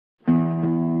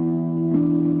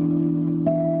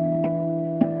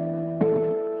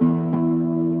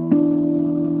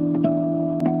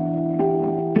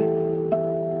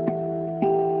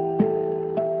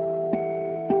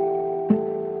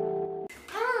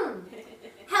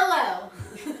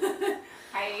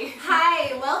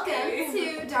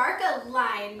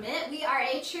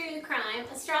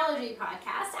Astrology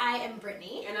podcast. I am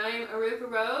Brittany. And I am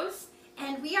Aruka Rose.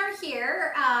 And we are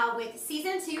here with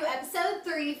Season 2, Episode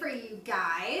 3 for you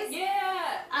guys.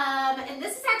 Yeah! And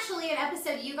this is actually an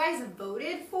episode you guys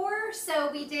voted for.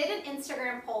 So we did an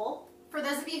Instagram poll. For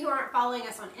those of you who aren't following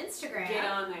us on Instagram, get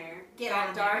on there.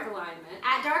 At Dark Alignment.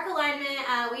 At Dark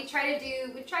Alignment, we try to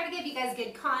give you guys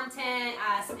good content,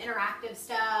 some interactive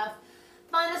stuff,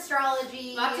 fun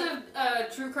astrology. Lots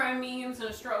of true crime memes and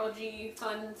astrology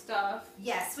fun stuff.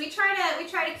 Yes, we try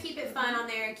to keep it fun on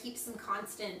there and keep some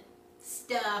constant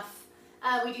stuff.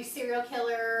 We do serial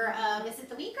killer. Is it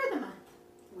the week or the month?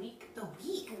 Week. The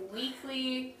week.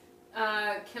 Weekly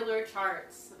killer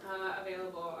charts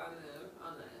available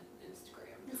on the Instagram.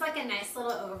 It's like a nice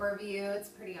little overview. It's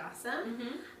pretty awesome.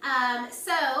 Mm-hmm.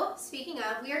 So, speaking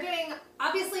of, we are doing,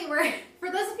 obviously,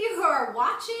 for those of you who are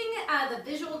watching the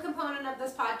visual component of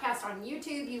this podcast on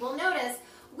YouTube, you will notice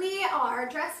we are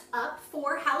dressed up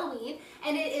for Halloween,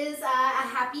 and it is a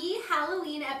happy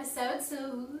Halloween episode,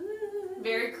 so...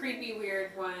 Very creepy,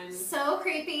 weird one. So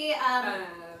creepy.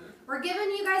 We're giving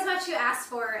you guys what you asked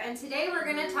for, and today we're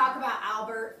going to talk about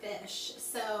Albert Fish.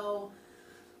 So...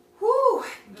 Whew,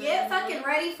 get fucking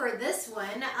ready for this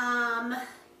one.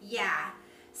 Yeah.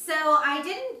 So I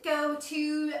didn't go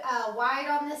too wide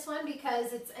on this one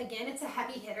because it's a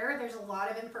heavy hitter. There's a lot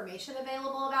of information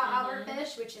available about Albert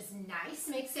Fish, which is nice,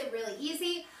 makes it really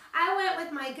easy. I went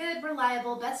with my good,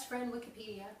 reliable best friend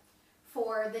Wikipedia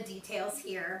for the details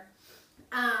here.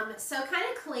 So kind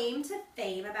of claim to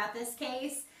fame about this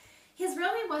case. His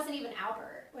real name wasn't even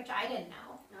Albert, which I didn't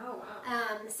know. Oh,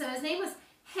 wow. So his name was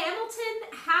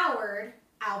Hamilton Howard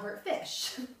Albert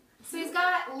Fish. So he's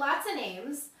got lots of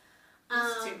names.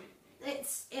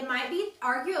 It might be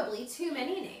arguably too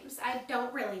many names. I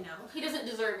don't really know. He doesn't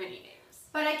deserve any names.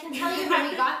 But I can tell you how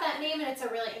he got that name, and it's a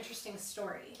really interesting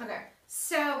story. Okay.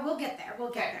 So we'll get there.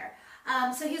 We'll get there.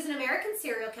 So he's an American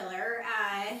serial killer.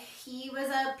 He was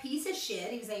a piece of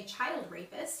shit. He was a child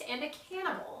rapist and a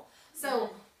cannibal. So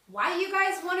why you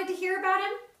guys wanted to hear about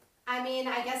him? I mean,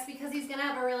 I guess because he's going to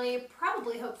have a really,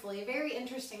 probably, hopefully, very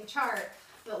interesting chart.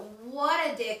 But what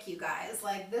a dick, you guys.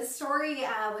 Like, this story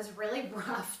was really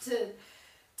rough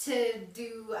to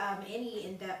do any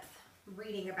in-depth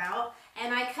reading about.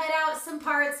 And I cut out some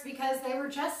parts because they were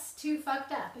just too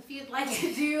fucked up. If you'd like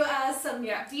to do some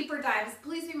deeper dives,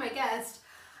 please be my guest.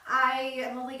 I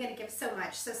am only going to give so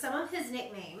much. So some of his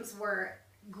nicknames were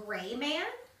Gray Man,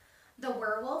 the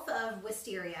Werewolf of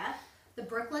Wisteria, the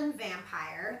Brooklyn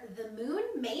Vampire, the Moon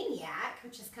Maniac,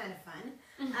 which is kind of fun,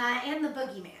 and the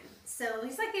Boogeyman. So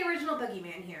he's like the original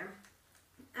Boogeyman here.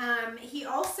 He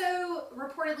also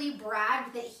reportedly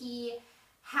bragged that he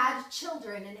had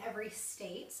children in every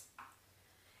state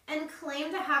and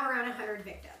claimed to have around 100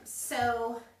 victims.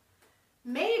 So,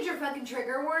 major fucking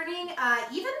trigger warning.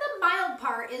 Even the mild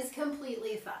part is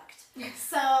completely fucked.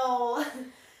 So,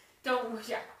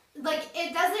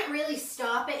 it doesn't really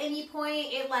stop at any point.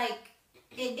 It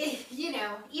you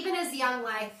know, even his young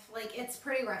life, it's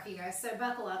pretty rough, you guys. So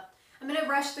buckle up. I'm gonna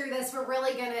rush through this. We're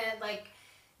really gonna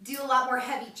do a lot more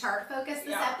heavy chart focus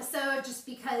this episode, just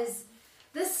because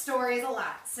this story is a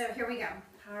lot. So here we go.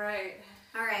 All right.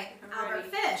 Albert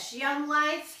Fish, young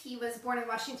life. He was born in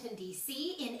Washington,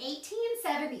 D.C. in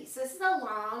 1870. So this is a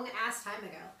long ass time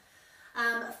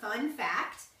ago. Fun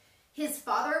fact: his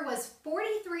father was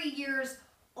 43 years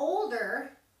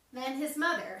older than his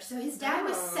mother. So his dad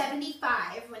was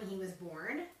 75 when he was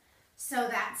born. So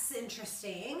that's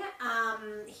interesting.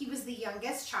 He was the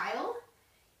youngest child,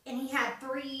 and he had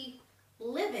 3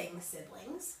 living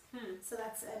siblings. So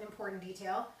that's an important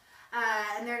detail.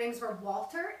 And their names were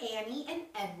Walter, Annie, and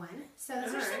Edwin. So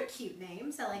those are some cute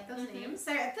names. I like those names.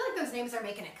 I feel like those names are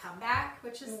making a comeback,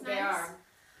 which is nice. They are.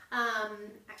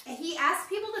 He asked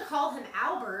people to call him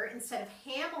Albert instead of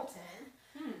Hamilton.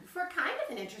 For kind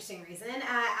of an interesting reason.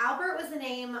 Albert was the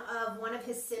name of one of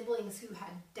his siblings who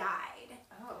had died.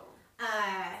 Oh.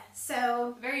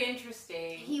 So... Very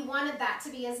interesting. He wanted that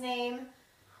to be his name.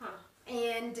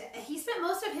 And he spent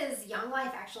most of his young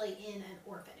life actually in an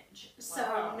orphanage. So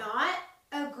not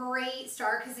a great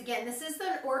start, because again, this is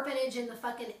an orphanage in the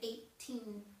fucking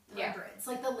 1800s.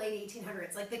 Like the late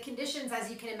 1800s. Like the conditions,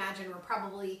 as you can imagine, were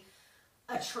probably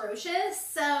atrocious.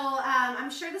 So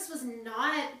I'm sure this was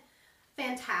not...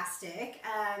 fantastic.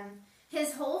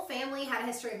 His whole family had a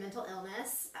history of mental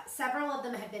illness. Several of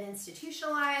them had been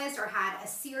institutionalized or had a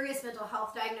serious mental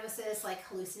health diagnosis like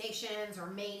hallucinations or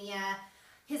mania.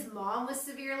 His mom was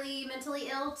severely mentally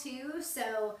ill too,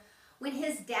 so when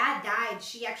his dad died,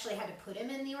 she actually had to put him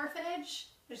in the orphanage.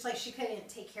 Just she couldn't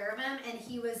take care of him, and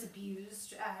he was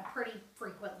abused pretty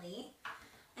frequently.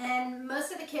 And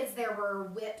most of the kids there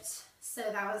were whipped, so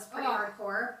that was pretty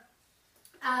hardcore.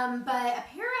 But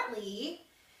apparently,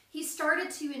 he started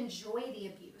to enjoy the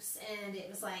abuse, and it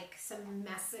was like some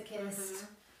masochist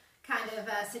kind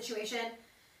of situation.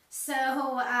 So,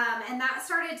 and that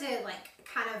started to like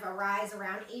kind of arise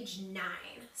around age 9.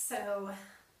 So,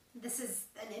 this is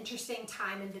an interesting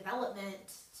time in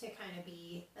development to kind of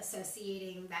be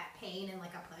associating that pain in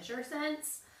like a pleasure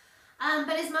sense.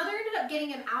 But his mother ended up getting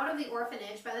him out of the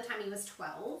orphanage by the time he was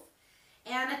 12.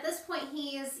 And at this point,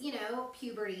 he's, you know,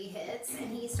 puberty hits,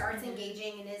 and he starts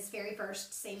engaging in his very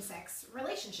first same-sex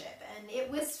relationship. And it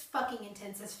was fucking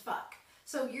intense as fuck.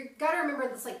 So you gotta remember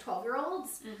this, like,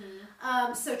 12-year-olds.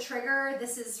 So Trigger,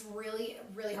 this is really,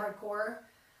 really hardcore.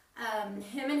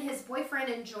 Him and his boyfriend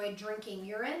enjoyed drinking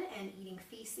urine and eating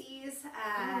feces.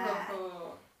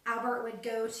 Albert would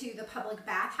go to the public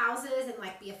bathhouses and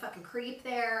like be a fucking creep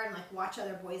there and like watch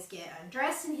other boys get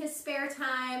undressed in his spare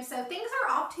time. So things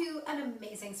are off to an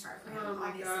amazing start for him,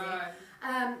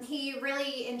 obviously. He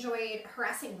really enjoyed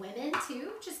harassing women too,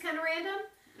 which is kind of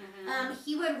random.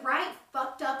 He would write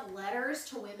fucked up letters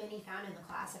to women he found in the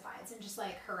classifieds and just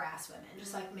like harass women,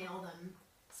 just like mail them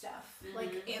stuff,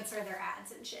 like answer their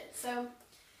ads and shit. So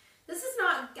this is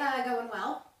not going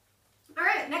well. All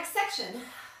right, next section.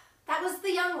 That was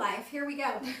the young life. Here we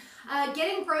go.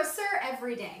 Getting grosser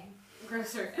every day.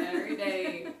 Grosser every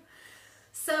day.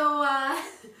 So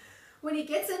when he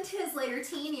gets into his later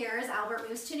teen years, Albert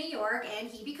moves to New York and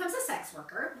he becomes a sex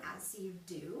worker, as you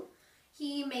do.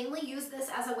 He mainly used this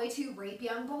as a way to rape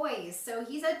young boys. So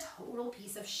he's a total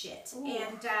piece of shit. Ooh.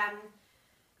 And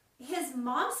his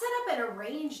mom set up an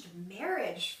arranged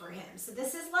marriage for him. So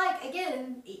this is like,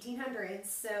 again, 1800s.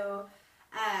 So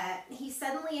he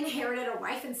suddenly inherited a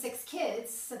wife and 6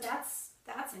 kids, so that's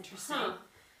interesting.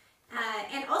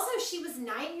 And also, she was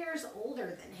 9 years older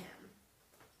than him,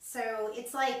 so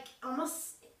it's like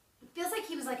almost it feels like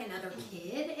he was like another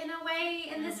kid in a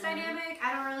way in this dynamic.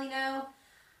 I don't really know.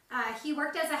 He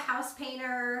worked as a house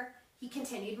painter. He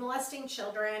continued molesting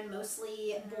children,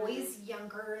 mostly boys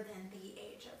younger than the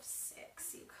age of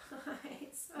 6. You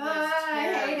guys,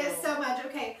 I hate it so much.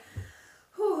 Okay.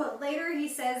 Later, he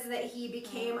says that he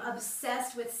became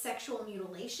obsessed with sexual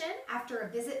mutilation after a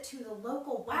visit to the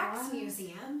local wax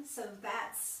museum. So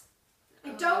that's... I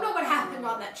don't know what happened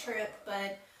on that trip,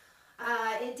 but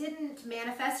it didn't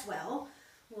manifest well,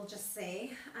 we'll just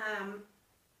say.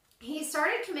 He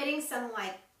started committing some,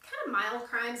 like, kind of mild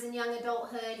crimes in young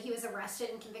adulthood. He was arrested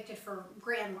and convicted for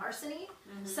grand larceny,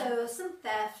 so some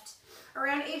theft.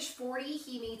 Around age 40,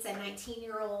 he meets a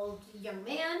 19-year-old young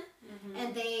man,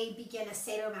 and they begin a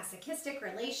sadomasochistic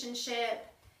relationship.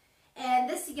 And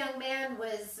this young man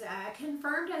was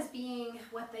confirmed as being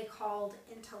what they called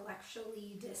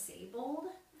intellectually disabled.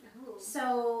 Ooh.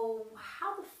 So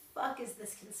how the fuck is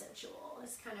this consensual?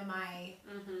 Is kind of my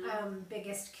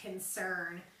biggest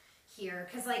concern here,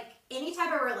 because like any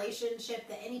type of relationship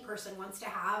that any person wants to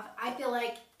have, I feel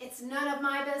like it's none of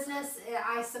my business.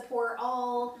 I support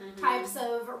all types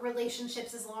of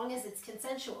relationships as long as it's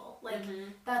consensual. Like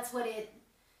that's what it,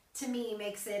 to me,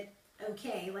 makes it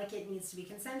okay. Like it needs to be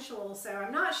consensual. So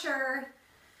I'm not sure,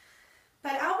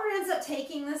 but Albert ends up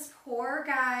taking this poor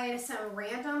guy to some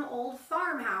random old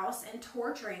farmhouse and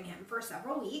torturing him for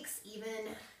several weeks,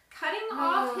 even cutting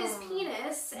off his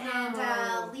penis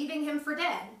and leaving him for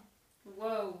dead.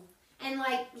 Whoa. And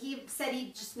like he said,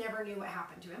 he just never knew what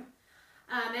happened to him.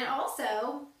 And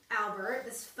also, Albert,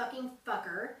 this fucking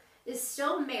fucker, is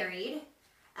still married,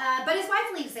 but his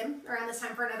wife leaves him around this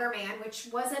time for another man, which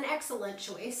was an excellent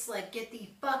choice. Like, get the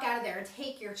fuck out of there and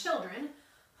take your children.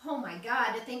 Oh my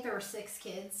god, to think there were 6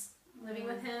 kids living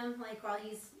with him, like, while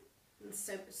he's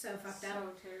so fucked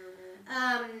up. So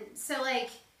terrible. So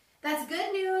like, that's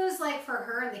good news, like, for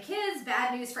her and the kids,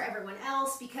 bad news for everyone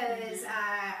else, because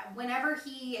whenever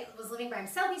he was living by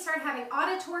himself, he started having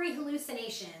auditory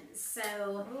hallucinations.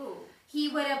 So he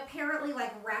would apparently,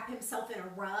 like, wrap himself in a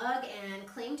rug and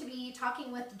claim to be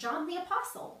talking with John the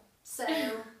Apostle. So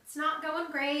it's not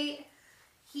going great.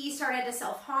 He started to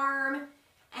self-harm,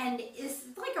 and it's,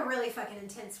 like, a really fucking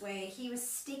intense way. He was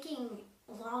sticking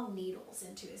long needles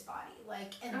into his body,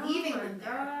 like, and leaving them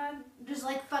there. Just,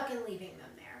 like, fucking leaving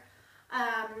them there.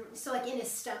 So like in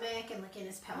his stomach and like in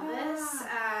his pelvis.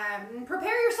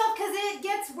 Prepare yourself because it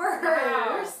gets worse.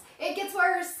 Wow. It gets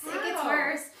worse. Wow. It gets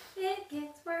worse. It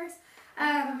gets worse.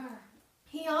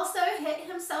 He also hit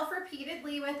himself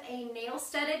repeatedly with a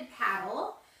nail-studded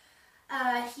paddle.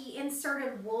 He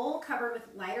inserted wool covered with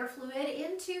lighter fluid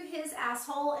into his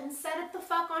asshole and set it the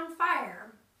fuck on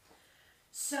fire.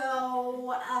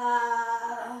 So,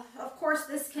 of course,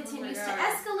 this continues to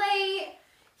escalate.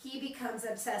 he becomes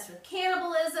obsessed with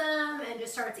cannibalism and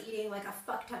just starts eating like a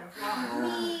fuck ton of raw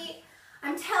meat.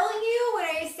 I'm telling you, when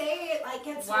I say it like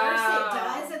gets worse, it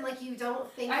does, and like you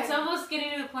don't think. It's almost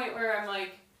getting to the point where I'm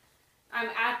like, I'm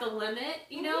at the limit,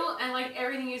 you know, and like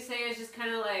everything you say is just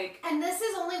kind of like. And this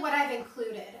is only what I've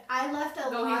included. I left a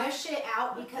lot of shit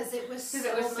out because it was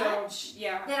so much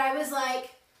that I was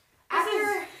like,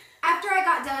 after I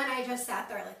got done, I just sat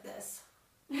there like this,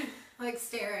 like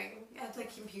staring at the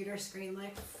computer screen,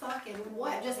 like fucking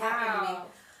what just happened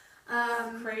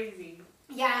to me. Crazy.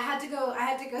 Yeah, I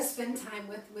had to go spend time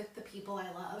with the people I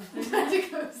love. I had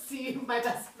to go see my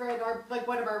best friend or like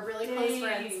one of our really close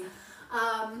friends.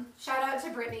 Shout out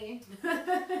to Brittany.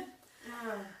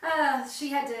 She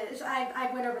had to. I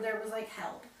went over there and was like,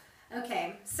 help.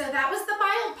 Okay, so that was the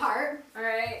mild part. All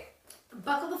right,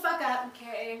 buckle the fuck up.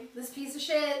 Okay, this piece of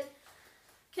shit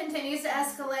continues to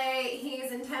escalate. He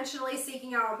is intentionally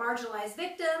seeking out marginalized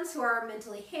victims who are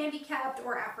mentally handicapped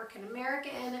or African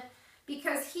American,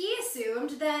 because he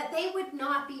assumed that they would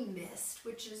not be missed,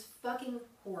 which is fucking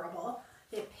horrible.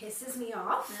 It pisses me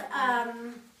off.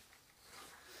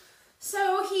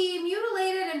 So he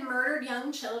mutilated and murdered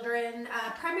young children,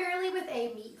 primarily with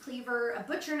a meat cleaver, a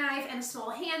butcher knife, and a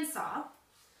small handsaw.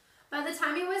 By the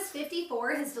time he was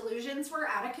 54, his delusions were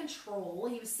out of control.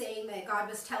 He was saying that God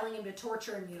was telling him to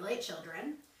torture and mutilate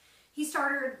children. He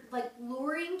started like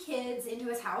luring kids into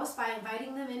his house by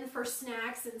inviting them in for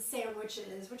snacks and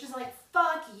sandwiches, which is like,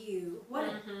 fuck you. What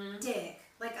a dick.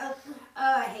 Like,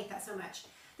 I hate that so much.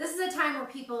 This is a time where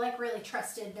people like really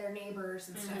trusted their neighbors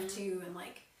and stuff too, and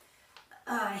like,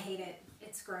 I hate it.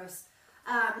 It's gross.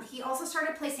 He also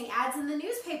started placing ads in the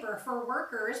newspaper for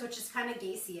workers, which is kind of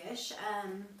Gacy-ish.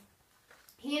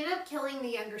 He ended up killing the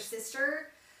younger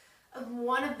sister of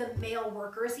one of the male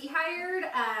workers he hired.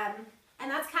 And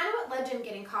that's kind of what led to him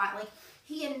getting caught. Like,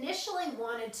 he initially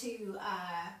wanted to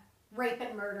rape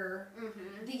and murder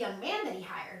the young man that he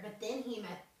hired, but then he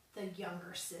met the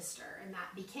younger sister, and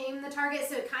that became the target.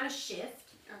 So it kind of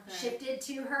shifted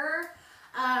to her.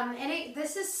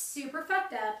 This is super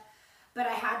fucked up, but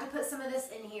I had to put some of this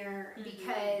in here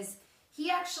because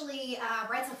he actually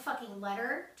writes a fucking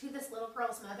letter to this little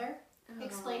girl's mother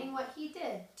explaining what he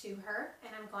did to her,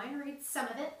 and I'm going to read some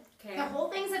of it. Okay. The whole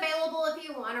thing's available if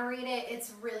you want to read it.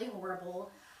 It's really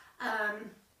horrible.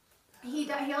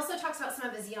 He also talks about some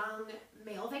of his young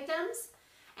male victims,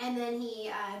 and then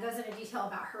he goes into detail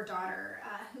about her daughter,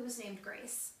 who was named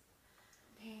Grace.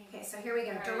 Okay, so here we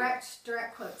go.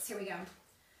 Direct quotes. Here we go.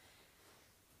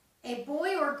 A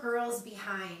boy or girl's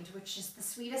behind, which is the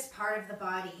sweetest part of the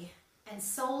body, and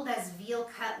sold as veal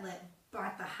cutlet,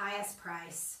 bought the highest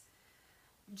price.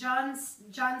 John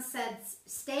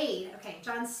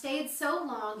stayed so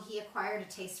long he acquired a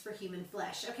taste for human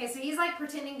flesh. Okay, so he's like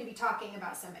pretending to be talking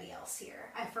about somebody else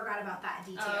here. I forgot about that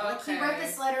detail. Oh, okay. Like he wrote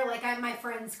this letter like, my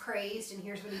friend's crazed and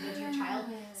here's what he did to your child.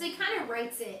 So he kind of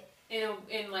writes it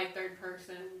in like third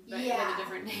person, but with a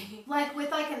different name. Like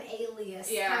with like an alias,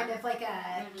 kind of like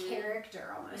a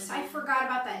character almost. I forgot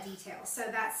about that detail. So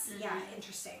that's,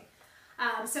 interesting.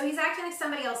 So he's acting like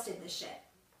somebody else did this shit.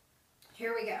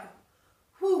 Here we go.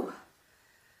 Whew.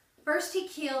 First he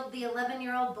killed the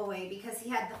 11-year-old boy because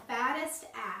he had the fattest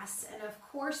ass and of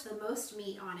course the most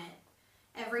meat on it.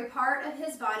 Every part of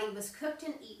his body was cooked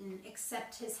and eaten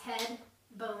except his head,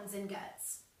 bones, and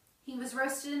guts. He was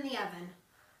roasted in the oven.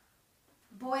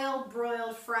 Boiled,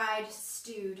 broiled, fried,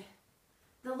 stewed.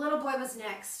 The little boy was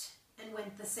next and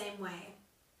went the same way.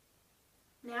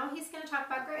 Now he's going to talk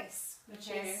about Grace, which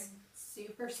is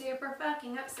super, super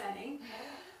fucking upsetting.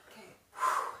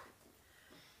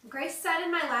 Grace sat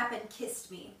in my lap and kissed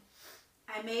me.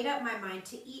 I made up my mind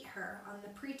to eat her on the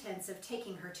pretense of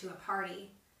taking her to a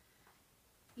party.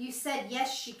 You said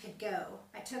yes, she could go.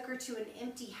 I took her to an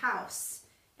empty house,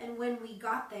 and when we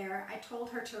got there, I told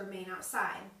her to remain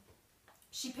outside.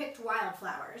 She picked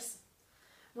wildflowers.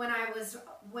 When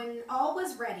all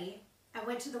was ready, I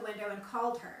went to the window and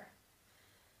called her.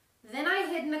 Then I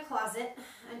hid in a closet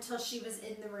until she was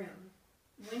in the room.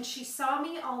 When she saw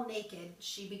me all naked,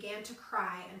 she began to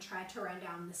cry and tried to run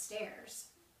down the stairs.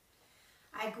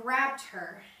 I grabbed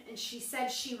her, and she said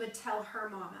she would tell her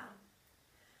mama.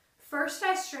 First,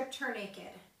 I stripped her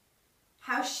naked.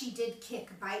 How she did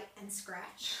kick, bite, and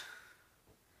scratch.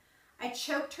 I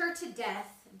choked her to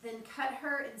death, then cut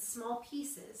her in small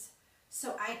pieces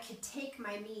so I could take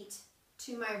my meat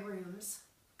to my rooms,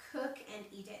 cook, and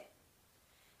eat it.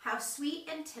 How sweet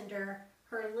and tender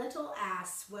her little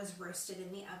ass was roasted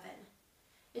in the oven.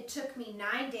 It took me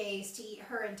 9 days to eat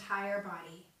her entire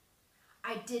body.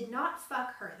 I did not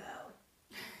fuck her,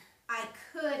 though. I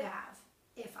could have,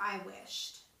 if I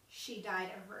wished. She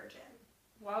died a virgin.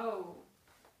 Whoa.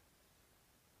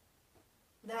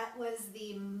 That was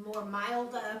the more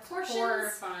mild portions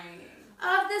Horrifying.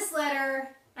 of this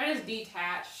letter. I just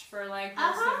detached for like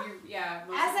most of your,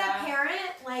 most As of a that.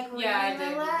 parent, like I reading the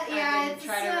did. letter, I did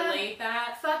try to relate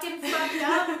that. Fucking fucked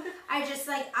up. I just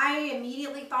I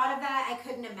immediately thought of that. I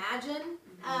couldn't imagine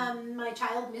my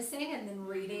child missing and then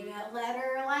reading a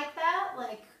letter like that.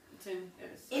 Like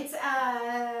it's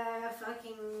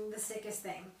fucking the sickest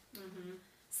thing. Mm-hmm.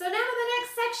 So now to the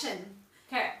next section.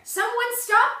 Okay. Someone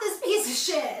stop this piece of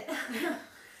shit.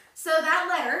 So that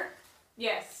letter,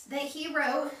 yes, that he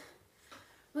wrote,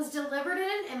 was delivered in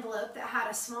an envelope that had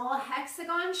a small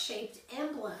hexagon-shaped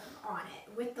emblem on it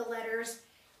with the letters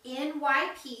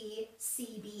NYPCBA.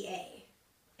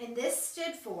 And this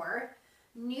stood for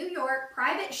New York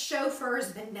Private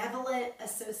Chauffeurs Benevolent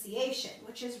Association,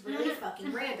 which is really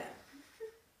fucking random.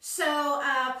 So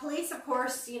police, of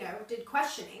course, did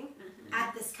questioning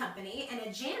at this company, and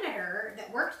a janitor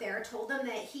that worked there told them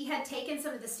that he had taken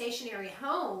some of the stationery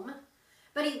home,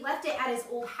 but he left it at his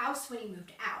old house when he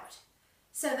moved out.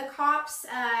 So the cops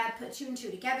put two and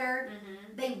two together.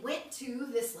 They went to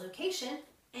this location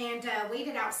and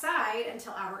waited outside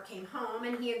until Albert came home,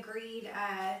 and he agreed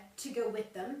to go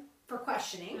with them for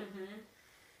questioning.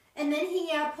 And then he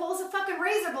pulls a fucking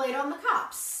razor blade on the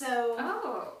cops.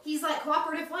 So he's like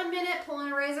cooperative 1 minute,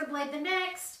 pulling a razor blade the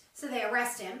next. So they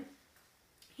arrest him.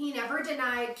 He never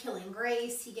denied killing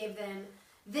Grace. He gave them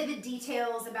vivid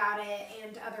details about it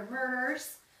and other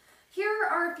murders. Here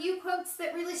are a few quotes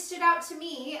that really stood out to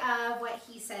me of what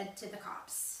he said to the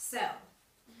cops. So,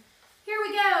 here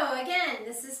we go. Again,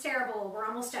 this is terrible. We're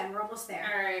almost done. We're almost there.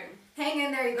 All right. Hang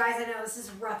in there, you guys. I know this is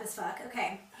rough as fuck.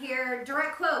 Okay, here,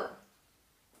 direct quote.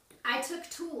 I took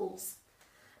tools.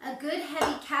 A good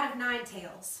heavy cat of nine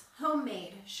tails.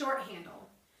 Homemade, short handle.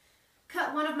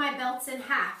 Cut one of my belts in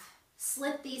half.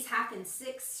 Slit these half in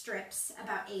 6 strips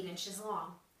about 8 inches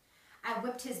long. I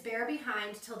whipped his bare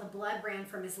behind till the blood ran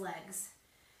from his legs.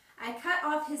 I cut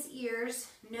off his ears,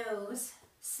 nose,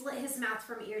 slit his mouth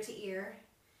from ear to ear,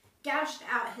 gouged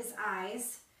out his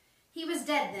eyes. He was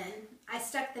dead then. I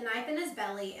stuck the knife in his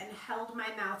belly and held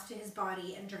my mouth to his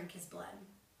body and drank his blood.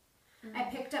 I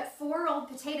picked up 4 old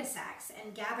potato sacks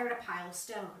and gathered a pile of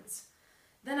stones.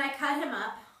 Then I cut him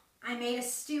up. I made a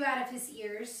stew out of his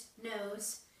ears,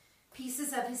 nose,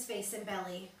 pieces of his face and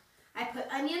belly. I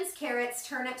put onions, carrots,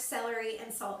 turnips, celery,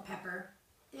 and salt and pepper.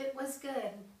 It was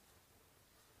good.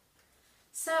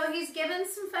 So he's given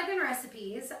some fucking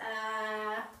recipes.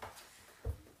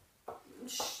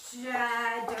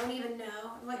 Don't even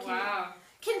know. Wow.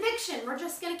 Conviction. We're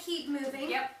just going to keep moving.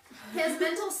 Yep. His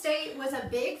mental state was a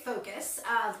big focus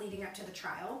leading up to the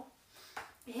trial.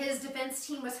 His defense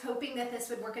team was hoping that this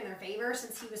would work in their favor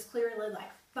since he was clearly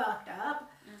fucked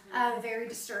up. A very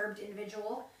disturbed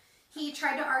individual. He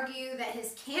tried to argue that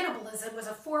his cannibalism was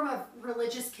a form of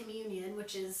religious communion,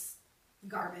 which is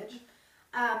garbage.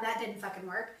 That didn't fucking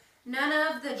work. None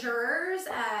of the jurors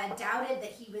doubted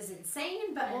that he was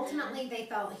insane, but ultimately they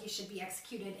felt he should be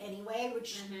executed anyway,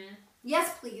 which,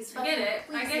 yes, please. I get it.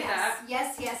 Please, I get that.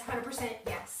 Yes, 100%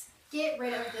 yes. Get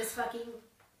rid of this fucking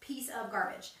piece of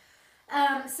garbage.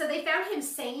 So they found him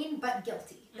sane but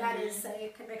guilty. That is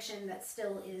a conviction that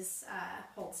still is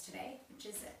holds today, which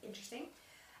is interesting.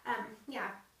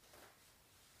 Yeah.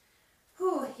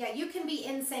 Whew, yeah, you can be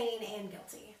insane and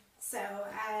guilty. So,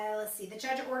 let's see. The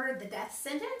judge ordered the death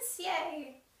sentence.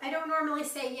 Yay. I don't normally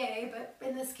say yay, but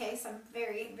in this case, I'm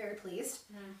very, very pleased.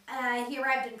 He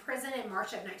arrived in prison in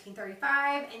March of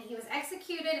 1935, and he was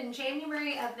executed in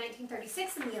January of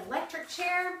 1936 in the electric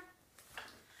chair.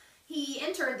 He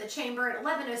entered the chamber at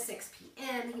 11:06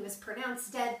 p.m. He was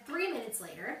pronounced dead 3 minutes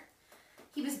later.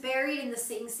 He was buried in the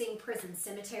Sing Sing prison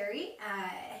cemetery,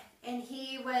 and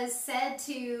he was said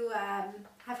to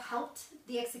have helped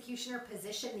the executioner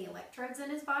position the electrodes in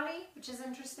his body, which is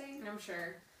interesting. I'm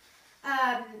sure.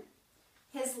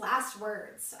 His last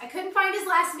words. I couldn't find his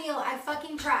last meal. I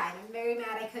fucking tried. I'm very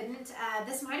mad I couldn't.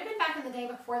 This might have been back in the day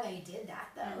before they did that,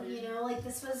 though. You know,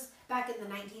 this was back in the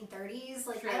 1930s.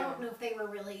 True. I don't know if they were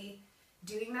really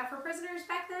doing that for prisoners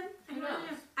back then. I don't Who know.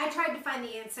 knows? I tried to find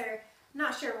the answer.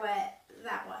 Not sure what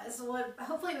that was. Well,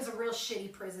 hopefully it was a real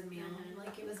shitty prison meal.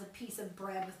 It was a piece of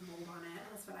bread with mold on it.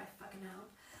 That's what I fucking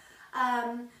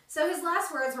hope. So his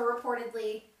last words were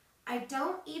reportedly, "I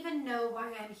don't even know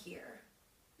why I'm here."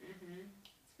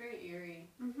 It's very eerie.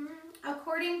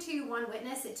 According to one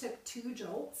witness, it took 2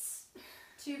 jolts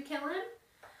to kill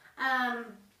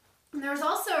him. There was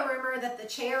also a rumor that the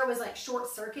chair was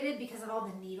short-circuited because of all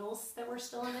the needles that were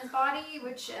still in his body,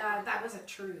 which that wasn't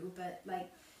true, but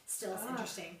still it's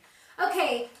interesting.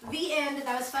 Okay, the end.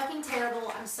 That was fucking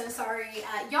terrible. I'm so sorry.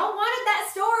 Y'all wanted that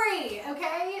story,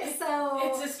 okay? So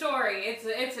it's a story.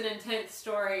 It's an intense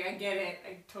story. I get it.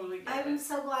 I totally get it. I'm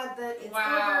so glad that it's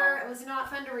Wow. over. It was not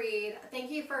fun to read. Thank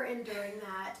you for enduring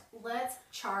that. Let's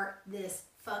chart this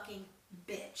fucking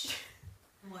bitch.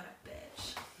 What a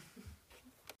bitch.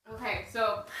 Okay,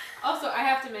 so also I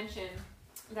have to mention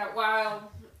that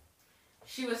while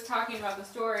she was talking about the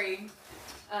story,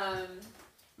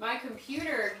 my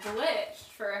computer glitched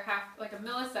for a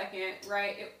millisecond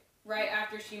right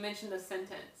after she mentioned the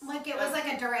sentence. Like it was like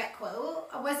a direct quote.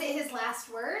 Was it his last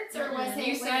words, or was it?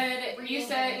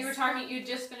 You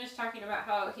just finished talking about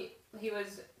how he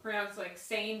was pronounced like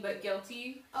sane but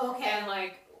guilty. Oh, okay. And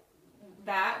like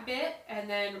that bit, and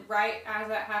then right as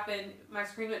that happened, my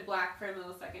screen went black for a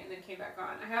millisecond and then came back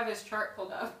on. I have his chart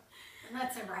pulled up.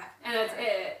 That's a wrap. And that's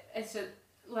it. It's just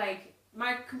like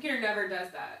my computer never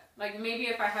does that. Like maybe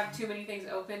if I have too many things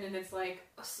open and it's like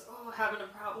having a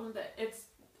problem, but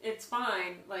it's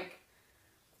fine. Like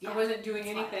I wasn't doing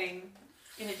anything,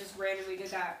 and it just randomly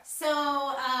did that.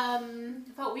 So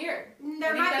it felt weird.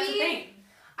 There might that's be. A thing.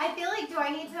 I feel like, do I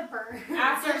need to burn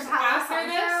after this?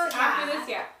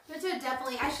 Yeah. Which would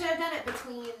definitely. I should have done it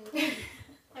between.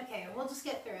 Okay, we'll just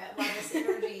get through it while this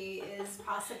energy is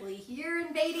possibly here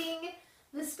invading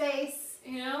the space.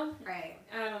 You know? Right.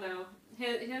 I don't know.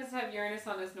 He does have Uranus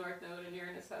on his north node, and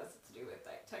Uranus has to do with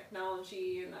like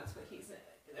technology, and that's what he's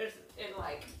in. There's in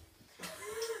like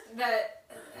that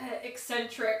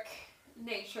eccentric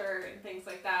nature and things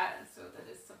like that, and so that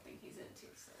is something he's into.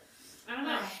 So I don't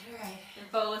know. Right.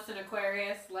 And Pholus and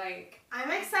Aquarius, like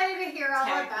I'm excited to hear all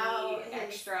about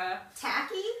extra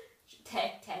tacky.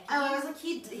 Tacky. Oh, I was like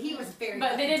he was very.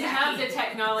 But they didn't tacky. have the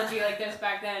technology like this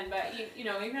back then. But you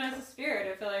know, even as a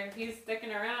spirit, I feel like if he's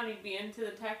sticking around, he'd be into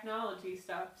the technology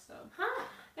stuff. So,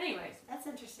 anyways, that's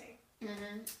interesting.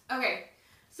 Mm-hmm. Okay,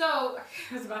 so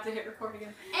I was about to hit record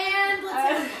again. And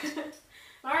let's.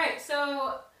 All right,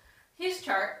 so his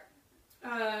chart.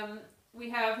 We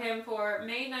have him for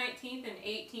May 19th in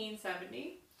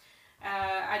 1870.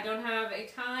 I don't have a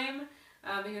time.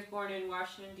 He was born in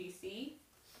Washington, D.C.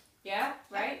 Yeah,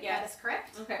 right? Yeah. That is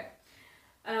correct. Okay.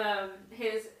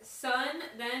 His sun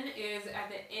then is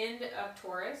at the end of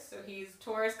Taurus. So he's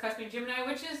Taurus, cusping Gemini,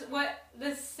 which is what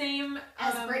the same...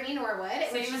 as Brittany Norwood.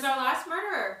 Same as our last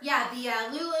murderer. Yeah, the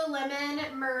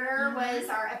Lululemon murder was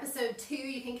our episode 2.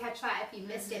 You can catch that if you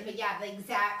missed it. But yeah, the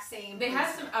exact same. They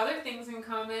have some other things in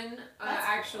common,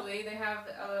 actually. Cool. They have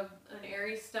an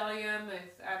Aries stellium with,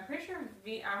 I'm pretty sure,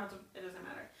 it doesn't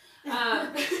matter.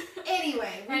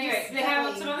 Anyway, they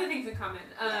have some other things in common.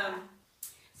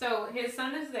 So his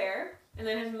sun is there, and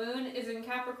then his moon is in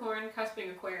Capricorn, cusping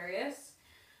Aquarius,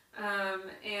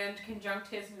 and conjunct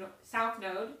his south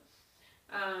node,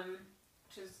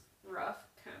 which is rough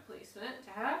kind of placement to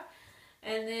have.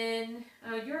 And then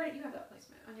you have that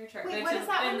placement on your chart. Wait, what does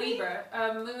that in one Libra.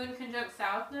 Moon conjunct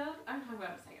south node. I'm talking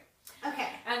about it in a second. Okay.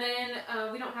 And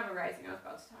then we don't have a rising. I was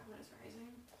about to talk about his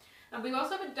rising. We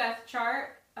also have a death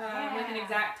chart. With an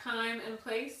exact time and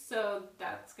place, so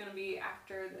that's going to be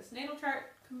after this natal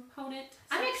chart component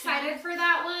section. I'm excited for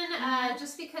that one,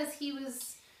 just because he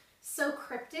was so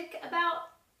cryptic about,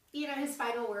 his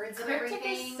final words and everything.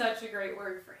 Cryptic is such a great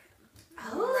word for him.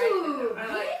 Oh, I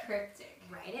like cryptic.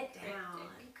 Write it down.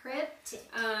 Cryptic.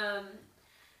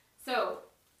 So,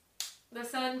 the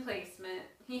sun placement.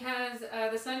 He has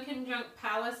the sun conjunct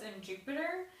Pallas and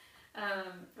Jupiter.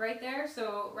 Right there,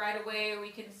 so right away we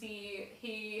can see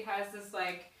he has this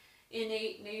like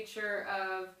innate nature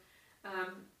of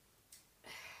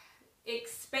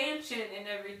expansion and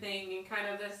everything, and kind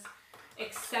of this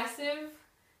excessive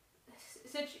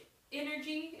such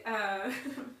energy.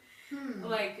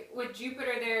 Like with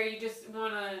Jupiter there, you just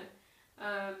want to.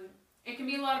 It can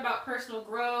be a lot about personal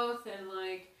growth and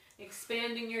like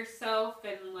expanding yourself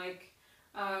and like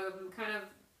kind of.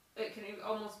 It can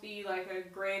almost be like a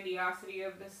grandiosity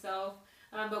of the self.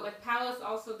 But with Pallas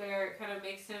also there, it kind of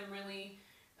makes him really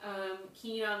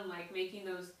keen on like making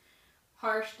those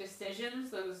harsh decisions.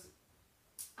 Those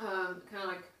kind of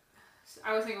like,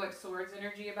 I was thinking like swords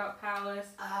energy about Pallas.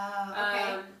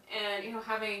 Okay. And,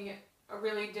 having a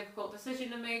really difficult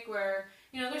decision to make where,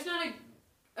 there's not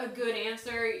a good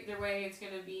answer. Either way, it's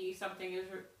going to be something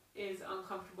is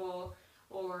uncomfortable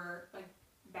or like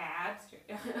bad.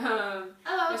 You're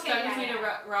stuck between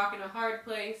a rock and a hard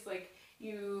place, like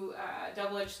you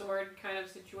double-edged sword kind of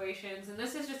situations, and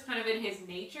this is just kind of in his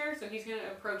nature, so he's going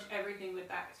to approach everything with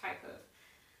that type of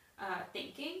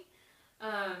thinking.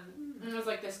 And there's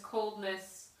like this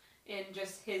coldness in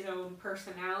just his own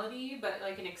personality, but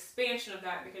like an expansion of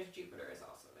that because Jupiter is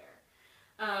also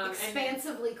there.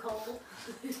 Expansively cold.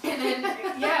 And then,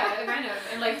 yeah, kind of,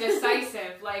 and like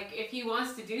decisive. Like if he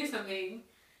wants to do something,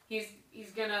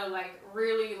 he's gonna like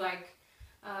really like.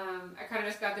 I kind of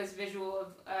just got this visual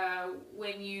of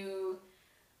when you,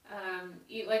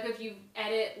 like if you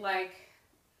edit like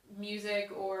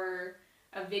music or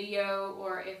a video,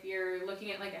 or if you're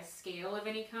looking at like a scale of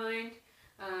any kind,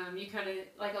 you kind of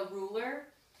like a ruler.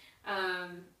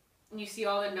 You see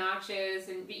all the notches,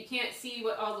 but you can't see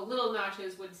what all the little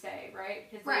notches would say,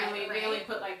 right? Because they only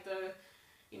put like the,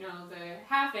 the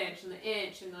half inch and the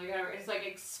inch and the whatever. It's like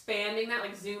expanding that,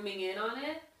 like zooming in on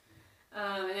it,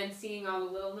 and then seeing all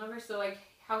the little numbers. So like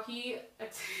how he,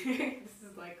 this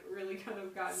is like really kind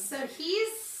of gotten.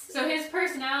 So his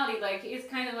personality, like, is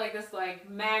kind of like this like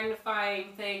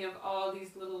magnifying thing of all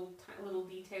these little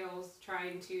details,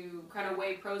 trying to kind of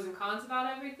weigh pros and cons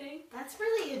about everything. That's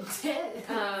really intense.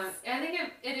 I think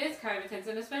it is kind of intense,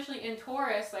 and especially in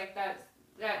Taurus, like that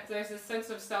there's this sense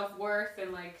of self-worth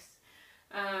and like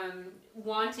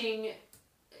wanting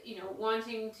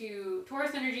to.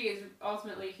 Taurus energy is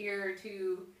ultimately here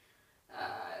to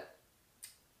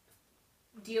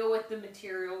deal with the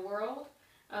material world.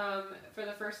 For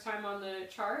the first time on the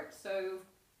chart. So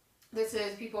this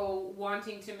is people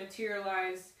wanting to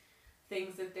materialize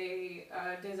things that they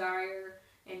desire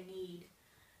and need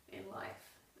in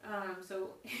life.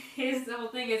 So his whole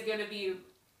thing is going to be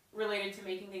related to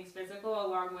making things physical,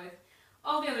 along with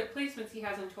all the other placements he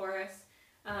has in Taurus.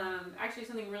 Actually,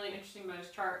 something really interesting about his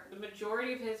chart, the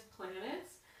majority of his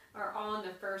planets are all in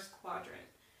the first quadrant.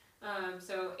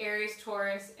 So Aries,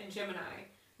 Taurus, and Gemini.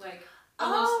 Like,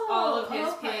 almost all of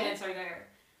his planets are there.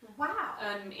 Wow.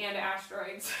 And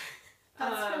asteroids.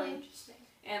 That's really interesting.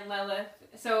 And Lilith.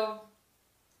 So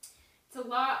it's a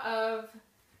lot of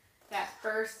that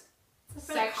first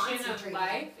section of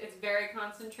life. It's very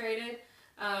concentrated.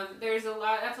 There's a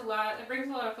lot. It brings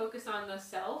a lot of focus on the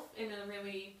self in a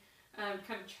really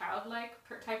kind of childlike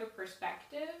type of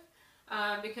perspective.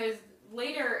 Because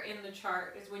later in the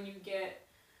chart is when you get,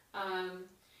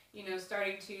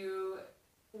 starting to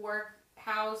work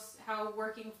how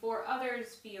working for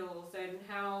others feels, and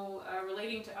how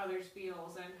relating to others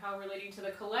feels, and how relating to the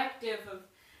collective of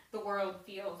the world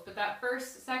feels. But that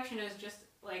first section is just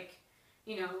like,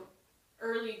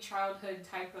 early childhood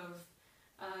type of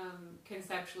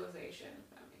conceptualization, if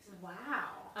that makes sense.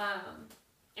 Wow.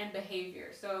 And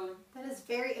behavior. So that is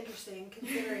very interesting,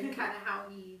 considering kind of how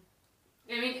he.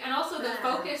 And also the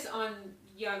focus on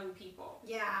young people.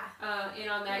 Yeah. And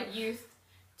on that youth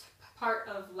part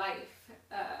of life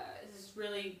is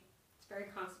really, it's very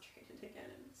concentrated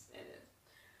again. It's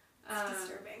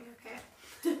disturbing. Okay.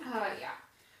 Yeah.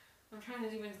 I'm trying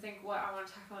to even think what I want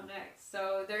to talk about next.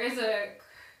 So there is a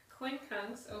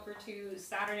quincunx over to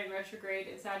Saturn in retrograde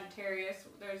in Sagittarius.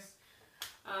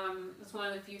 It's one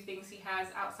of the few things he has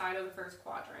outside of the first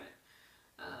quadrant.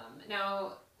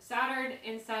 Now, Saturn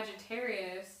in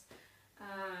Sagittarius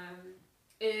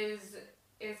is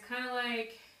kind of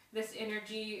like this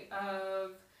energy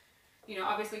of,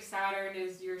 obviously Saturn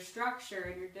is your structure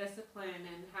and your discipline,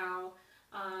 and how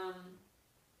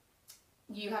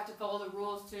you have to follow the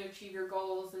rules to achieve your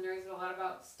goals, and there's a lot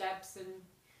about steps and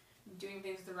doing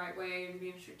things the right way and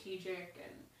being strategic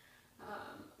and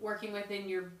working within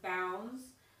your bounds,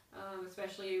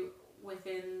 especially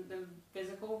within the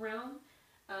physical realm.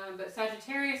 But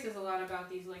Sagittarius is a lot about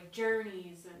these like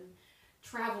journeys and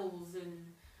travels,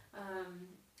 and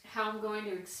how I'm going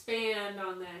to expand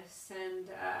on this, and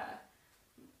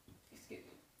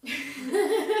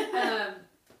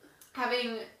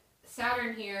having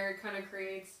Saturn here kind of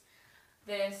creates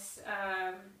this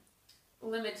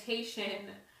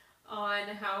limitation on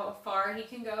how far he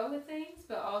can go with things,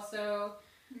 but also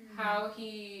how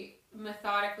he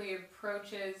methodically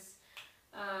approaches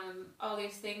all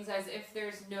these things as if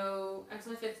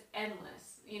it's endless.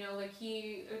 Like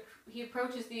he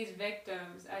approaches these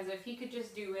victims as if he could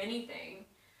just do anything,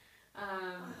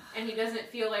 and he doesn't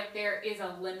feel like there is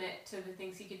a limit to the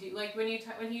things he could do. Like when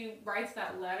he writes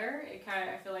that letter,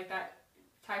 I feel like that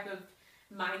type of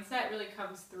mindset really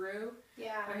comes through.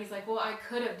 Yeah. Where he's like, well, I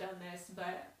could have done this,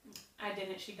 but I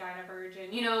didn't. She died a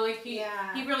virgin. He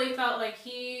really felt like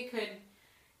he could.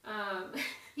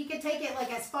 He could take it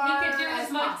like as far as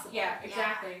possible. Yeah,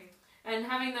 exactly. Yeah. And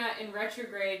having that in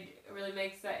retrograde really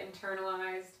makes that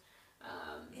internalized,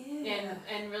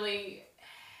 and really.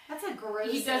 That's a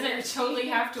gross. He doesn't totally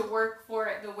have to work for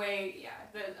it the way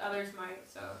that others might.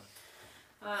 So,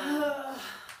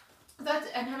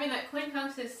 and having that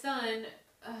quincunx his sun,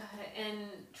 and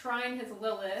trine his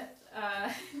Lilith,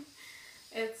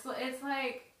 it's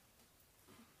like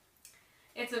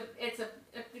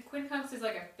the quincunx is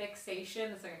like a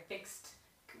fixation. It's like a fixed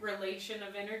relation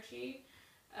of energy.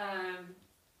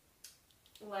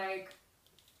 Like,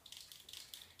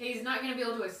 he's not going to be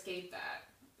able to escape that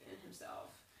in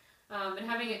himself. And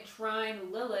having it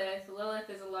trine Lilith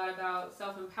is a lot about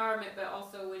self-empowerment, but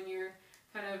also when you're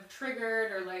kind of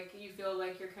triggered or like you feel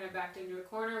like you're kind of backed into a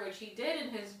corner, which he did in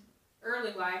his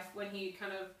early life when he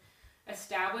kind of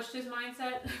established his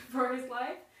mindset for his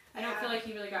life. I don't feel like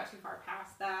he really got too far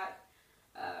past that.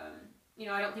 You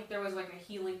know, I don't think there was like a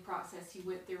healing process he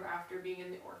went through after being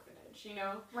in the orphanage, you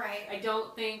know? Right. I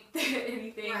don't think that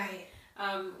anything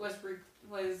was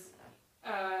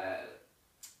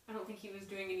I don't think he was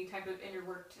doing any type of inner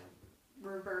work to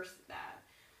reverse that.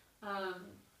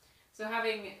 So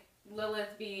having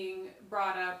Lilith being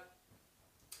brought up,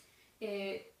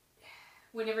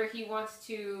 whenever he wants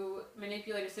to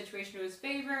manipulate a situation to his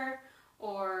favor,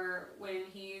 or when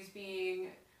he's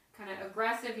being kind of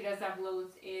aggressive, he does have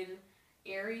Lilith in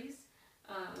Aries,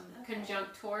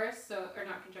 conjunct Taurus, or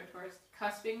not conjunct Taurus,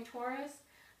 cusping Taurus.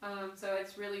 So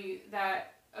it's really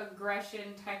that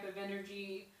aggression type of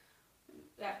energy,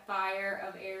 that fire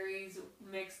of Aries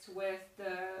mixed with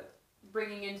the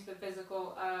bringing into the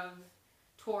physical of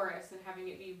Taurus and having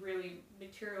it be really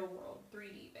material world,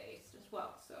 3D based as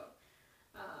well. So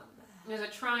there's a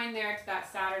trine there to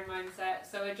that Saturn mindset.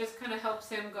 So it just kind of helps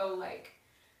him go like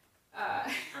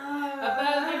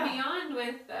above and beyond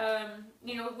with,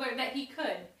 you know, that he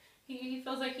could. He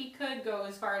feels like he could go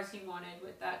as far as he wanted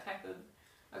with that type of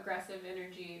aggressive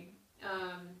energy.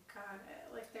 Got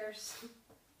it. Like there's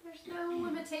no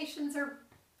limitations or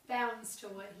bounds to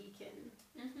what he can.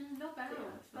 No bounds.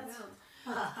 Yeah, that's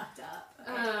fucked up.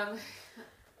 Okay.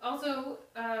 Also,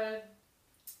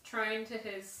 trying to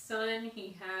his sun,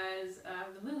 he has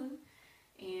the moon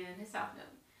and his south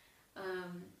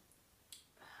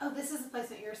node. This is the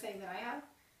placement you were saying that I have?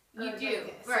 You do,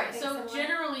 right. So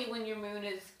generally when your moon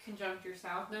is conjunct your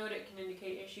south node, it can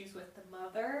indicate issues with the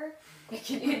mother. It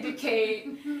can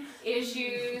indicate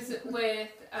issues with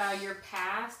your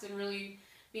past and really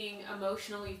being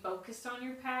emotionally focused on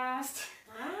your past.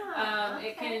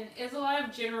 Okay. It's a lot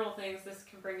of general things this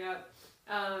can bring up.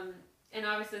 And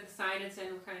obviously the sign it's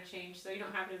in will kind of change, so you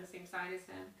don't have it in the same sign as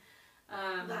him.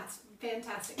 That's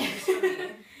fantastic news for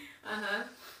me.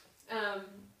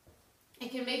 It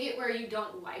can make it where you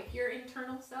don't like your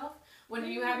internal self. When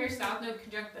you have your south node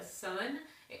conjunct the sun,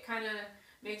 it kind of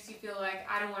makes you feel like,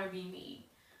 I don't want to be me.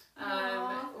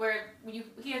 Where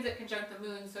he has it conjunct the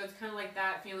moon, so it's kind of like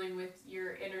that feeling with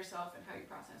your inner self and how you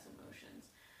process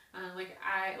emotions.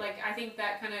 I think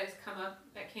that kind of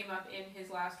came up in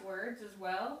his last words as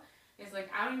well. Is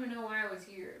like, I don't even know why I was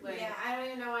here. Like, yeah, I don't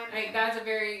even know why I'm here. That's a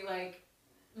very like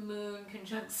moon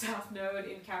conjunct south node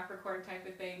in Capricorn type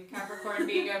of thing. Capricorn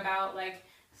being about like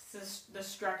the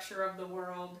structure of the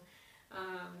world.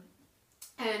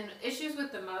 And issues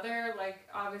with the mother, like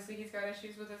obviously he's got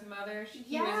issues with his mother.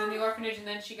 He was in the orphanage and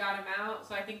then she got him out.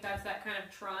 So I think that's that kind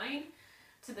of trine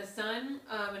to the sun,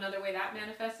 another way that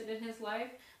manifested in his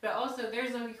life. But also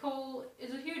there's a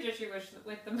huge issue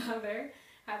with the mother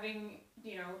having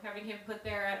him put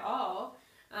there at all.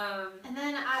 And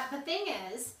then the thing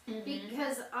is,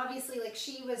 because obviously like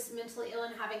she was mentally ill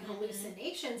and having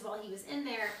hallucinations while he was in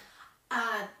there,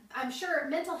 I'm sure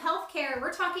mental health care,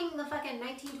 we're talking the fucking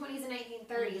 1920s and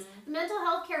 1930s, the mental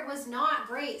health care was not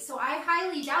great. So I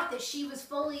highly doubt that she was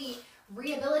fully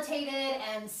rehabilitated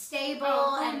and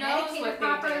stable and medicated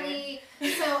properly.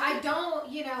 So I don't,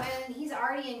 and he's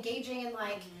already engaging in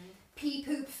like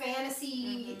pee-poop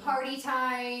fantasy party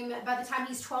time by the time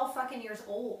he's 12 fucking years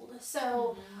old.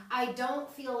 So I don't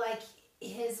feel like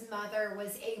his mother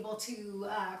was able to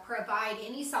provide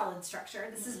any solid structure.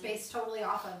 This is based totally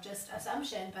off of just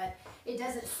assumption, but it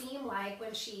doesn't seem like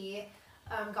when she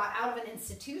got out of an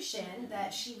institution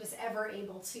that she was ever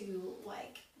able to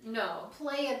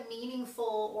play a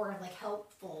meaningful or like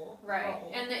helpful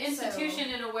role. And the institution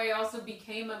in a way also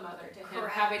became a mother to him,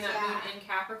 having that moon in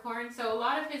Capricorn. So a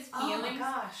lot of his feelings,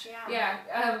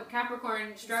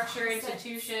 Capricorn structure,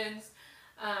 institutions,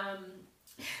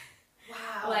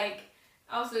 like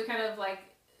also kind of like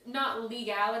not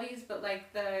legalities, but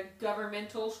like the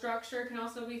governmental structure can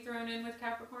also be thrown in with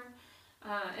Capricorn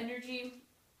energy.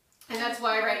 And that's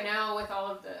why right now with all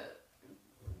of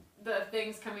the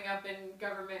things coming up in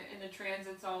government and the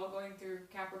transits all going through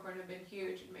Capricorn have been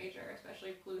huge and major,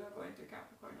 especially Pluto going through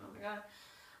Capricorn. Oh my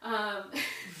god.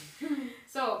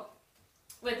 So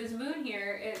with this moon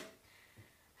here,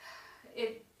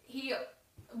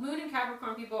 Moon and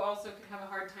Capricorn people also can have a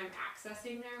hard time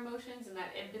accessing their emotions and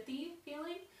that empathy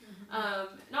feeling.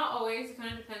 Not always, it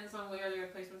kind of depends on where their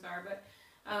placements are, but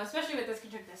especially with this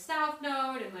conjunct the South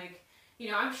Node and like,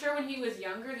 I'm sure when he was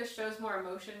younger, this shows more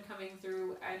emotion coming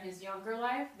through in his younger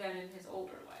life than in his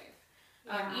older life.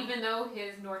 Even though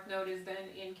his North Node is then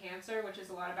in Cancer, which is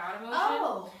a lot about emotion.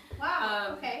 Oh,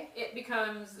 wow. Okay.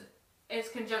 It's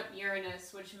conjunct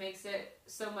Uranus, which makes it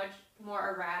so much more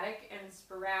erratic and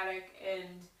sporadic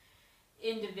and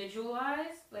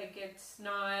individualized. Like, it's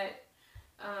not,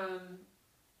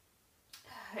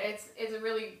 it's a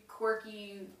really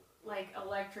quirky, like,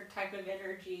 electric type of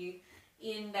energy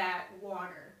in that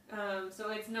water.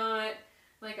 So it's not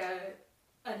like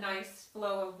a nice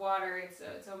flow of water.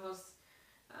 It's almost,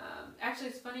 actually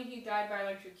it's funny he died by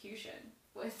electrocution.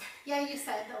 Yeah, you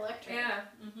said electric. Yeah.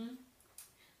 Mm-hmm.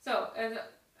 So,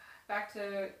 back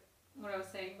to what I was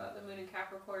saying about the moon in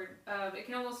Capricorn, it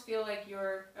can almost feel like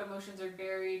your emotions are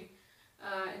buried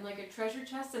in like a treasure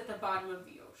chest at the bottom of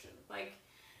the ocean. Like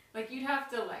you'd have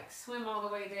to like swim all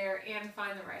the way there and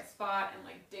find the right spot and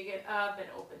like dig it up and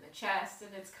open the chest,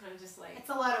 and it's kind of just like it's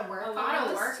a lot of work. A lot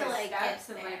of work to like steps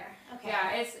get and there. Like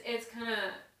yeah, it's kind of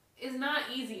it's not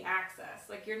easy access.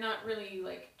 Like you're not really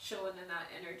like chilling in that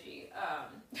energy.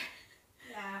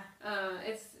 Yeah.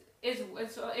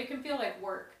 It can feel like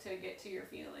work to get to your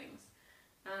feelings.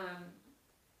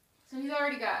 So he's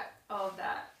already got all of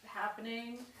that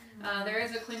happening. There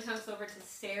is a quincunx over to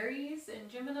Ceres in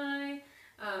Gemini.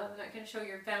 That can show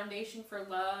your foundation for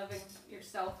love and your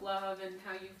self-love and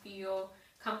how you feel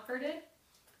comforted.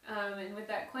 And with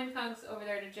that quincunx over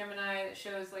there to Gemini, that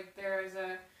shows like there is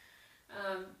a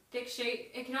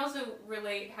dictate. It can also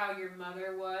relate how your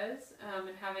mother was, and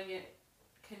having it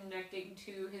connecting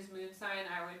to his moon sign.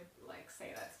 I would like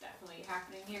say that's definitely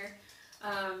happening here,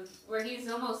 where he's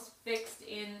almost fixed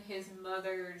in his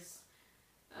mother's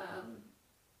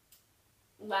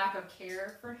lack of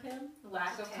care for him,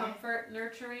 lack of comfort,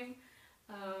 nurturing.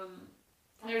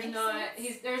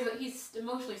 He's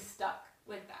emotionally stuck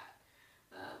with that,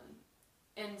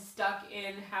 and stuck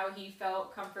in how he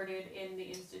felt comforted in the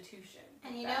institution.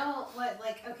 And you know what?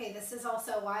 Like, okay, this is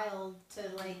also wild to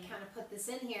like kind of put this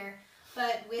in here,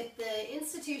 but with the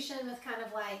institution, with kind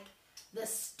of like the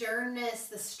sternness,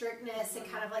 the strictness, and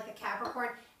kind of like the Capricorn,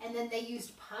 and then they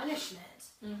used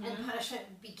punishment, and punishment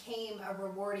became a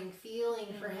rewarding feeling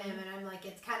for him, and I'm like,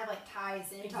 it's kind of like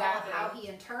ties into all of how he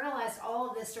internalized all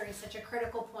of this during such a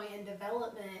critical point in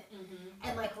development,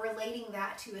 and like relating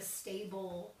that to a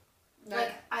stable,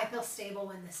 like, I feel stable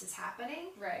when this is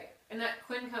happening. Right. And that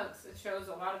quincunx, it shows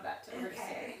a lot of that to Series.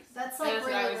 That's like that's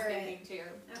really what I was thinking too.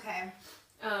 Okay.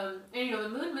 And the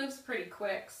moon moves pretty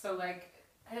quick, so like,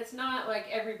 it's not like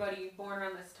everybody born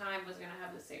around this time was going to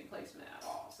have the same placement at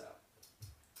all.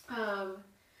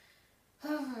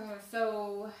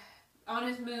 So on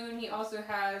his moon, he also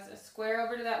has a square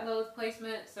over to that Lilith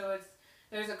placement. So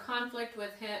there's a conflict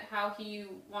with him, how he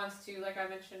wants to, like I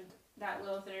mentioned, that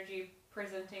Lilith energy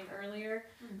presenting earlier.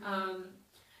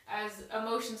 As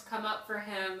emotions come up for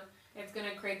him, it's going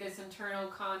to create this internal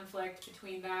conflict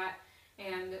between that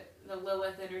and the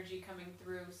Lilith energy coming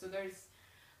through. So there's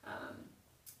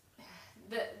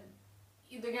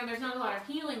again, there's not a lot of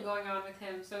healing going on with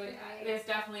him, so it's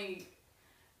definitely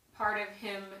part of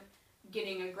him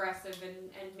getting aggressive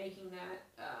and making that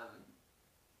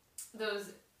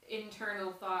those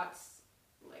internal thoughts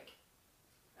like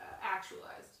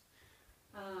actualized,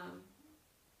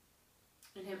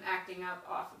 and him acting up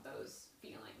off of those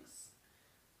feelings.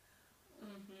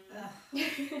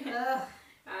 Ugh.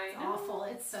 I know. Awful.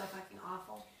 It's so fucking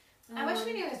awful. I wish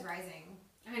we knew his rising.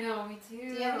 I know, me too. Do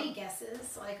you have any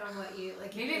guesses, like, on what you,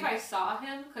 like... Maybe if I saw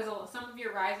him, because some of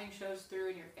your rising shows through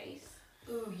in your face.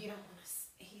 Ooh, you don't want to...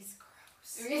 He's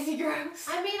gross. Is he gross?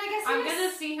 I mean, I guess I'm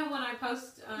gonna see him when I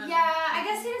post... yeah, I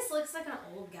guess he just looks like an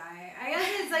old guy. I guess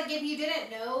it's like, if you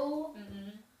didn't know,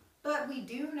 but we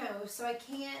do know, so I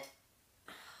can't...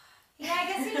 Yeah, I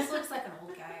guess he just looks like an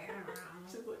old guy. I don't know.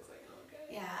 Just looks like an old guy.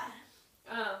 Yeah.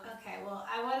 Okay, well,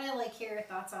 I want to, like, hear your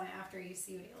thoughts on it after you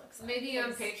see what he looks like. Maybe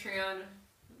on Patreon.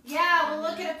 Yeah, we'll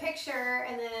look at a picture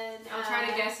and then... I'll try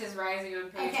to guess his rising on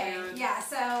Patreon. Okay, yeah,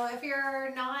 so if you're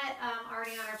not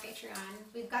already on our Patreon,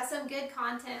 we've got some good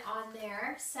content on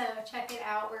there, so check it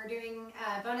out. We're doing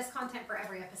bonus content for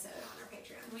every episode on our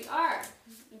Patreon. We are.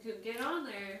 You could get on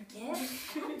there. Get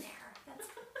on there. That's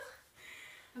cool.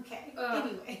 Okay,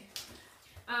 anyway.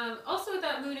 Also with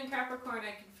that moon in Capricorn,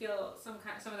 I can feel some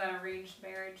of that arranged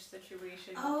marriage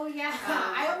situation. Oh yeah,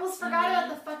 I almost forgot about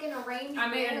the fucking arranged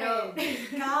marriage. I made a note.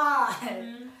 God.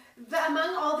 But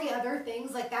among all the other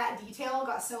things, like that detail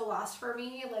got so lost for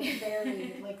me, like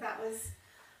very, like that was,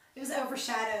 It was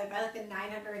overshadowed by like the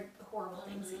 900 horrible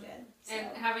things he did. So.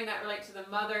 And having that relate to the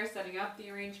mother setting up the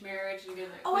arranged marriage and again,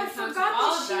 I forgot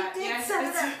that she did some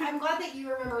of that. I'm glad that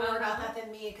you remember more about that than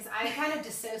me because I kind of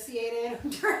dissociated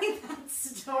during that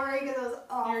story because it was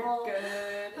awful. You're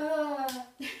good.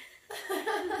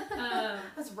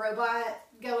 This robot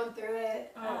going through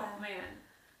it. Oh man.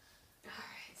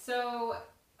 Alright, so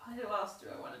what else do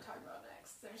I want to talk about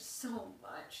next? There's so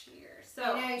much here. So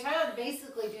I know you're talking about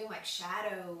basically doing like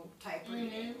shadow type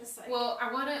readings. Like, well,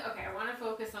 I want to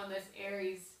focus on this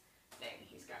Aries thing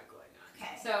he's got going on.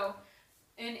 Okay. So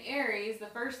in Aries, the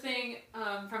first thing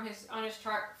on his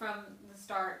chart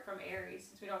from Aries,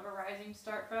 since we don't have a rising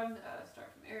start from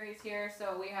Aries here.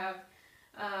 So we have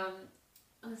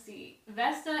let's see,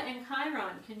 Vesta and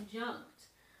Chiron conjunct.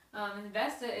 And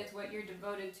Vesta is what you're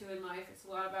devoted to in life. It's a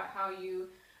lot about how you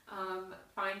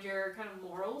find your kind of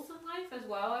morals in life as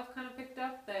well. I've kind of picked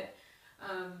up that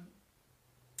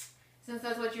since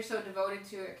that's what you're so devoted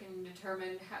to, it can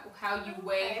determine how you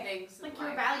weigh things in like life.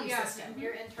 your value system,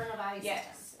 your internal value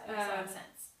system. That makes a lot of sense.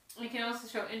 It can also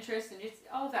show interest and just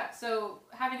all of that. So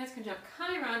having this conjunct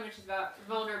Chiron, which is about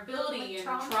vulnerability and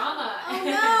trauma.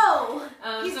 Oh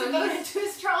no! He's so devoted to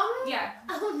his trauma? Yeah.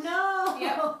 Oh no!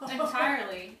 Yep,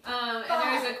 entirely. And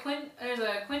there's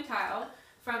a quintile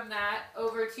from that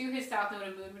over to his south node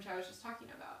of moon, which I was just talking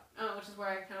about, which is where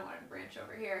I kind of wanted to branch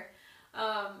over here.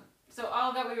 So all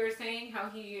of that we were saying, how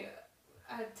he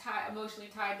emotionally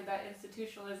tied to that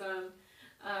institutionalism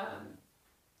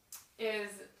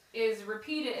is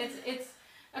repeated. It's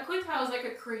a quintile is like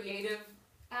a creative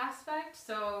aspect,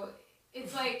 so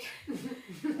it's like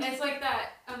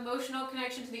that emotional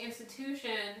connection to the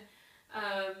institution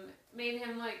made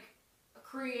him like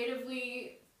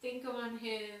creatively think on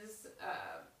his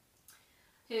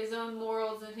own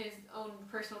morals and his own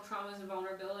personal traumas and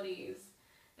vulnerabilities,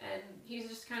 and he's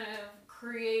just kind of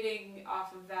creating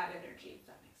off of that energy, if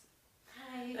that makes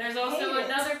sense. There's also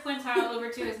another quintile over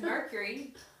to his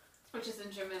Mercury, which is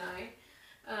in Gemini,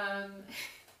 and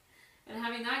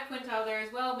having that quintile there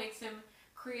as well makes him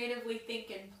creatively think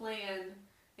and plan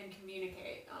and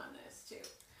communicate on this too.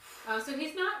 So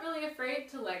he's not really afraid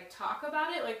to like talk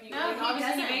about it. Like,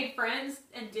 obviously he made friends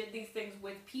and did these things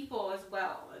with people as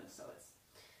well, and so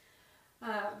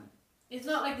it's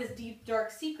not like this deep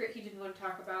dark secret he didn't want to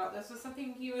talk about. This was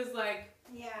something he was like,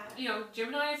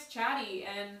 Gemini is chatty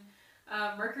and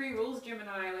Mercury rules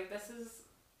Gemini. Like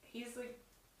he's like.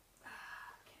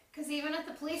 Because even at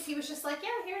the police, he was just like, yeah,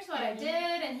 here's what I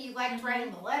did, and he liked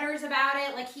writing the letters about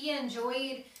it. Like, he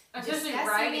enjoyed especially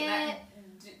writing that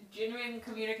genuine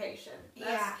communication.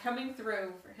 That's coming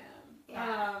through for him.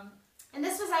 Yeah. And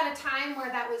this was at a time where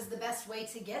that was the best way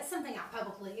to get something out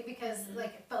publicly, because,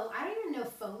 like, I don't even know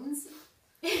phones.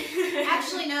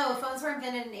 Actually, no, phones were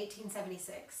invented in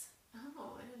 1876.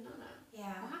 Oh, I didn't know that.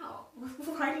 Yeah. Wow.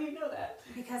 Why do you know that?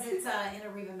 Because it's in a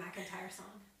Reba McEntire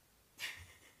song.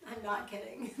 I'm not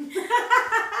kidding.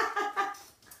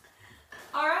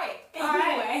 All right.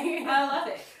 Anyway. I love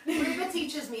it. Reba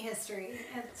teaches me history.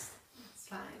 It's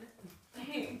fine.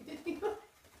 Hey.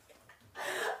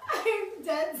 I'm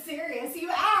dead serious. You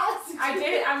asked. I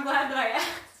did. I'm glad that I asked.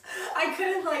 I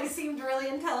couldn't seemed really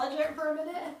intelligent for a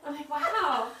minute. I'm like,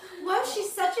 wow. Wow,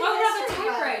 she's such a What about the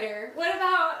typewriter? What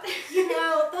about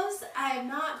those? I'm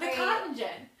not the great. cotton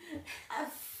gin.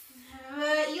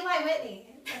 Eli Whitney.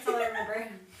 That's all I remember.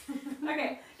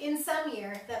 Okay. In some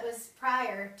year that was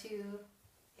prior to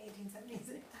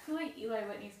 1876. I feel like Eli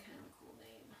Whitney's kind of a cool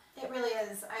name. It really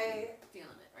is. I'm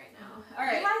feeling it right now. All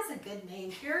right. Eli's a good name.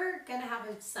 If you're gonna have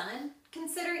a son,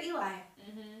 consider Eli.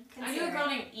 Mm-hmm. I knew a girl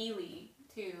named Ely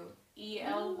too.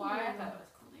 E-L-Y. I thought it was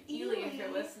a cool name. Ely, if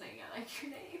you're listening, I like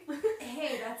your name.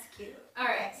 Hey, that's cute. All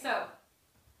right, so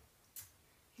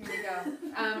here we go.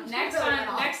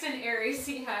 Next in Aries,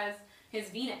 he has his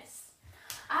Venus.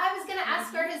 I was going to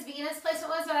ask where his Venus placement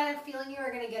was, but I had a feeling you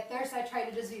were going to get there, so I tried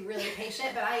to just be really patient,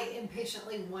 but I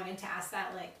impatiently wanted to ask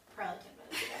that, probably 10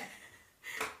 minutes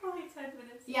ago. Probably 10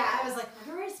 minutes. Yeah, I was like, I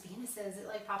wonder where his Venus is.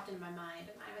 It, popped into my mind,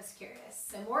 and I was curious.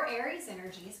 So more Aries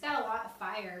energy. He's got a lot of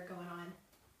fire going on.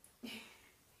 He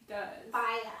does.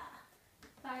 Fire.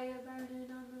 Fire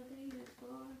burning on the Venus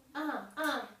floor.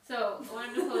 So, I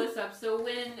wanted to pull this up. So,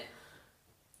 when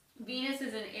Venus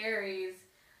is in Aries,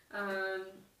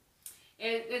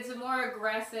 it's a more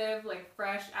aggressive,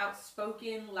 fresh,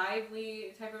 outspoken,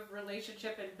 lively type of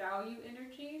relationship and value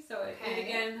energy. So it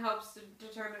again helps to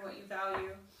determine what you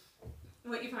value,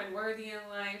 what you find worthy in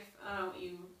life, what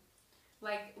you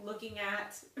like looking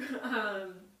at,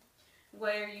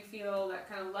 where you feel that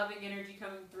kind of loving energy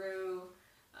coming through.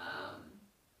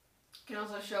 Can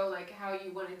also show like how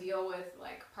you want to deal with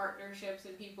like partnerships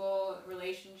and people,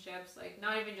 relationships, like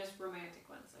not even just romantic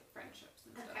ones, like friendships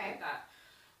and stuff like that.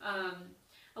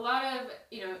 A lot of,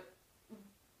 you know,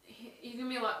 you can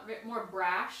be a lot more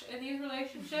brash in these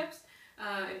relationships,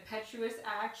 impetuous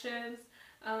actions.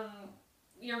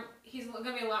 You know, he's going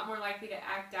to be a lot more likely to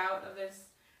act out of this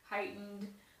heightened,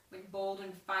 like bold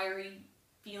and fiery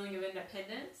feeling of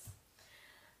independence.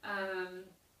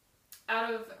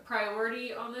 Out of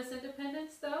priority on this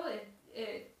independence, though,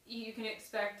 you can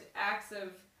expect acts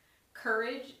of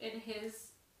courage in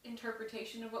his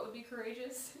interpretation of what would be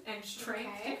courageous and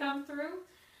strength to come through.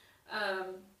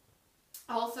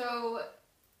 Also,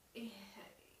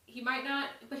 he might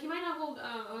not hold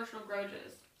emotional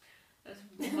grudges as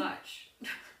much.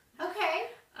 Okay.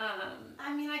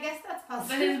 I mean, I guess that's possible.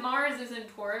 But his Mars is in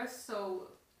Taurus, so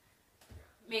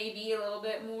maybe a little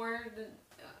bit more than.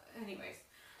 Anyways,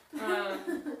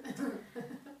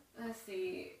 let's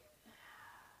see.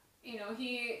 You know,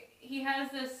 he has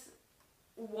this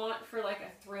want for like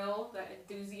a thrill, that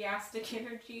enthusiastic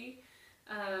energy.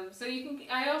 So you can.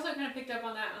 I also kind of picked up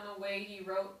on that on the way he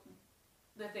wrote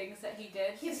the things that he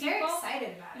did. He was very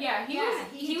excited about it. Yeah,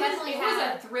 he definitely was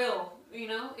a thrill. You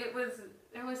know,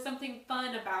 there was something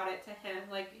fun about it to him.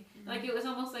 Like it was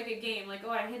almost like a game. Like,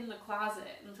 oh, I hid in the closet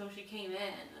until she came in,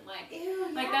 and like, ew,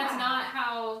 like that's not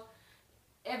how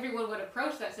everyone would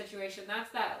approach that situation. That's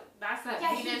that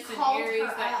Venus and Aries,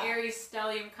 that Aries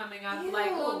stellium coming up. Ew.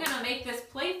 Like, oh, I'm gonna make this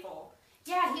playful.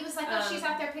 Yeah, he was like, oh, she's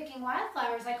out there picking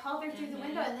wildflowers. I called her through the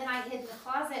window, and then I hid in the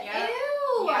closet. Yeah.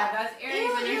 Ew! Yeah, that's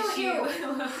Aries energy.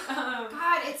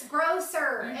 God, it's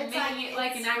grosser. It's making it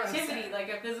like an activity, like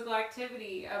a physical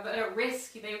activity, but a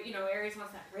risk. Aries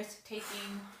wants that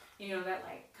risk-taking, that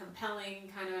like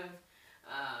compelling kind of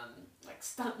like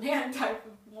stuntman type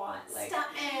of want. Like,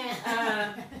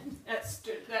 stuntman!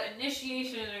 that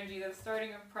initiation energy, that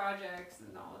starting of projects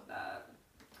and all of that.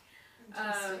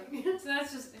 So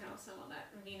that's just, some of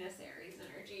that Venus Aries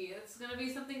energy. It's going to be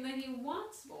something that he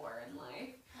wants more in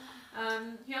life.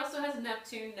 He also has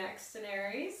Neptune next in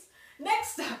Aries.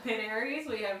 Next up in Aries,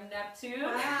 we have Neptune.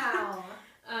 Wow.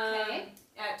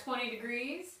 At 20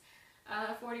 degrees,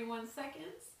 41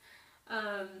 seconds.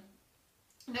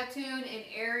 Neptune in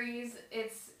Aries,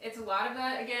 it's a lot of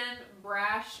that, again,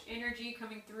 brash energy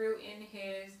coming through in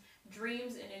his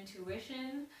dreams and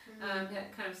intuition,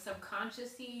 that kind of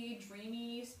subconscious-y,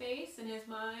 dreamy space in his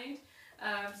mind.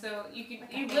 So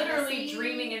you literally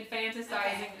dreaming and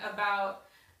fantasizing about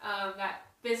that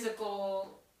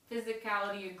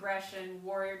physicality, aggression,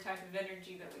 warrior type of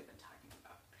energy that we've been talking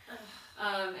about.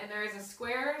 And there's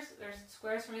squares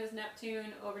from his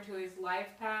Neptune over to his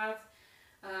life path,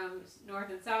 north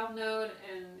and south node,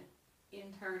 and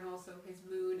in turn also his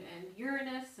moon and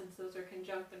Uranus, since those are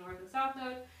conjunct the north and south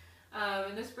node.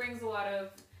 And this brings a lot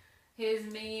of his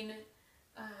main,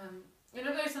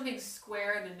 whenever there's something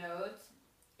square in the nodes,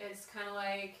 it's kind of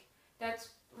like, that's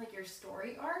like your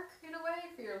story arc in a way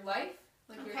for your life,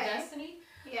 like your destiny.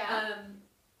 Yeah.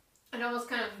 It almost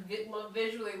kind of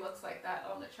visually looks like that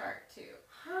on the chart too.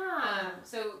 Huh.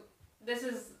 So this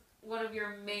is one of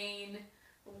your main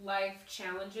life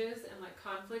challenges and like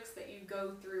conflicts that you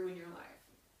go through in your life.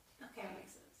 Okay. That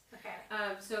makes sense. Okay.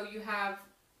 So you have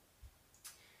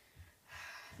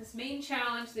this main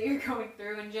challenge that you're going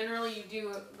through, and generally you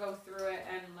do go through it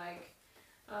and like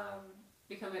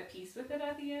become at peace with it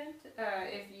at the end,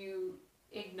 if you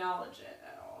acknowledge it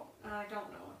at all. I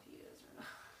don't know if he is or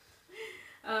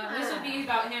not. This would be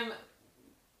about him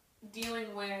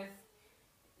dealing with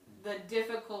the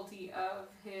difficulty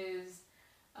of his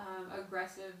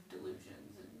aggressive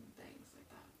delusions and things like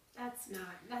that.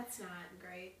 That's not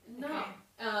great. No. Okay.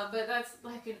 But that's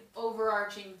like an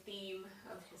overarching theme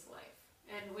of his life.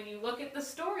 And when you look at the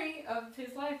story of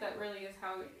his life, that really is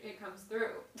how it comes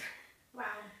through.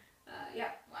 Wow.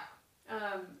 Yeah, wow.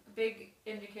 A big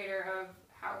indicator of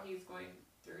how he's going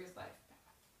through his life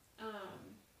path.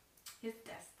 His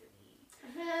destiny.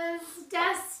 His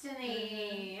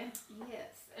destiny.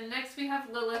 Yes. And next we have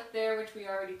Lilith there, which we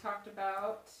already talked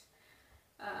about.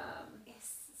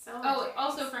 Yes. So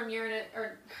also from Uranus,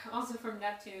 or also from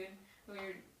Neptune,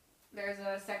 there's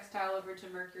a sextile over to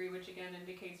Mercury, which again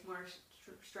indicates more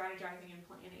strategizing and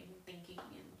planning, and thinking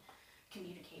and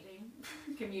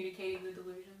communicating the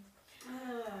delusions.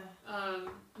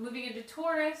 Moving into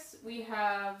Taurus, we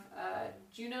have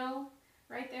Juno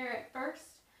right there at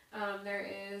first. There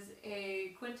is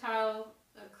a quintile,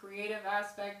 a creative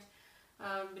aspect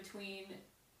between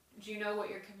Juno, what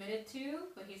he's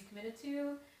committed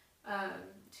to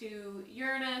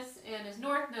Uranus and his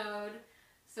north node.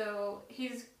 So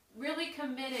he's really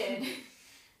committed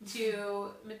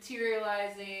to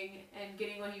materializing and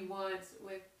getting what he wants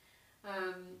with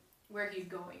where he's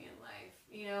going in life.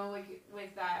 You know, like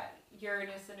with that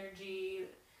Uranus energy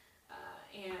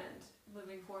and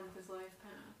moving forward with his life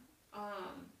path.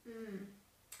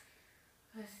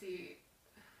 Let's see.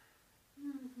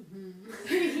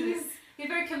 He's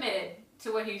very committed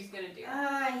to what he's gonna do.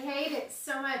 I hate it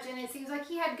so much, and it seems like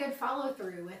he had good follow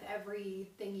through with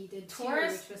everything he did too,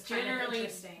 Taurus which was generally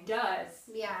interesting. does.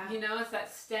 Yeah. You know, it's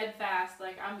that steadfast,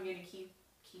 like I'm gonna keep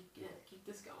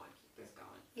this going,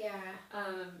 Yeah.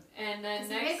 And then next,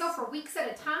 he may go for weeks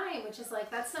at a time, which is like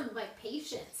that's some like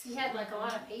patience. He had like a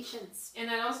lot of patience. And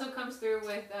that also comes through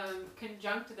with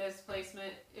conjunct this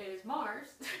placement is Mars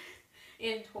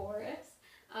in Taurus.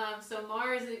 So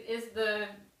Mars is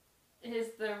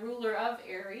the ruler of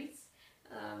Aries.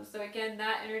 So again,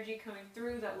 that energy coming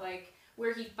through, that like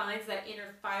where he finds that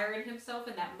inner fire in himself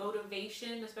and that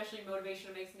motivation, especially motivation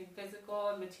to make something physical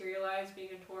and materialize, being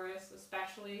in Taurus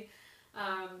especially.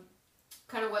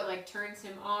 Kind of what like turns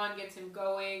him on, gets him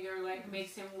going, or like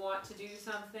makes him want to do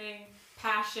something.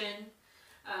 Passion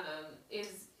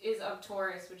is of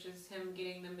Taurus, which is him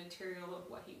getting the material of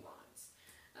what he wants.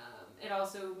 It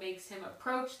also makes him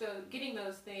approach getting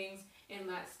those things in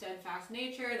that steadfast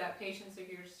nature, that patience that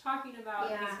you're just talking about.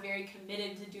 Yeah. He's very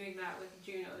committed to doing that with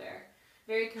Juno there.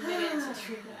 Very committed to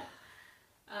doing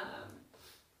that.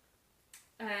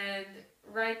 And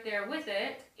right there with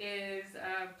it is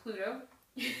Pluto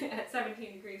at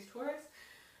 17 degrees Taurus.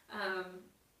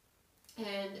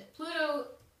 And Pluto,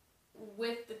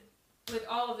 with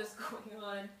all of this going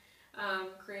on,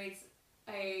 creates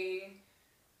a...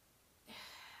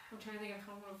 I'm trying to think of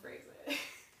how I'm going to phrase it.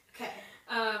 Okay.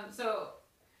 So,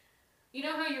 you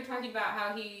know how you're talking about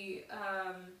how he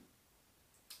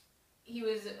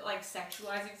was like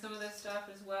sexualizing some of this stuff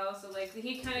as well. So like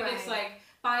he kind of gets like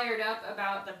fired up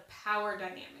about the power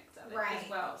dynamics of it as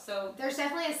well. So there's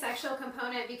definitely a sexual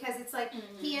component because it's like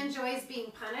he enjoys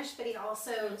being punished, but he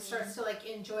also starts to like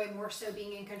enjoy more so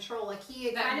being in control. Like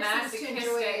he kind of seems to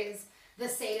enjoy the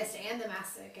sadist and the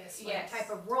masochist type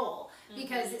of role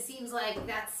because it seems like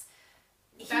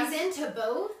he's into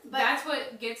both, but that's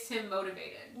what gets him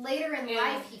motivated. Later in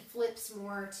life, he flips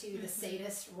more to the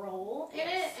sadist role in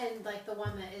it, and like the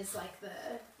one that is like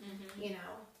the, you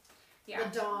know,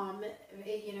 the dom.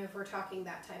 You know, if we're talking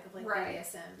that type of like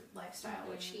BDSM lifestyle,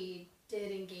 which he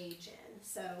did engage in.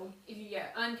 So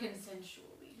unconsensually.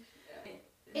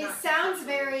 It sounds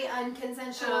very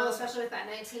unconsensual, especially with that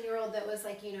 19-year-old that was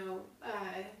like, you know,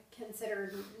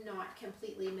 considered not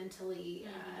completely mentally.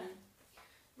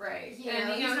 Right. You and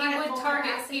know, he would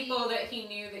target people that he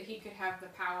knew that he could have the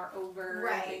power over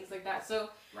and things like that. So,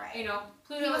 you know,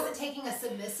 Pluto... He wasn't taking a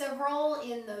submissive role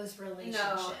in those relationships.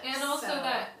 No, and also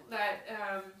that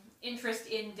interest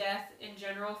in death in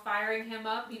general firing him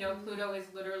up. You know, Pluto is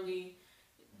literally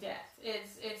death.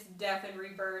 It's death and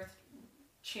rebirth,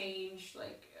 change,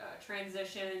 like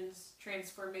transitions,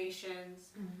 transformations,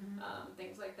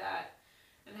 things like that.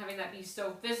 And having that be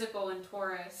so physical in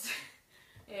Taurus...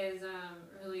 is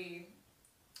really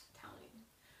telling.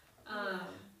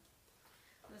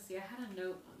 Let's see, I had a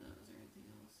note on those or anything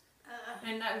else.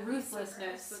 And that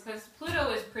ruthlessness, because Pluto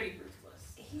is pretty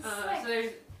ruthless. He's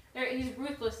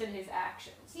ruthless in his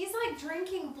actions. He's like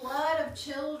drinking blood of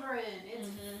children. It's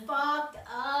fucked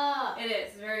up. It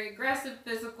is very aggressive,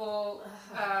 physical.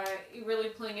 Really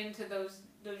playing into those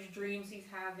dreams he's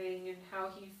having and how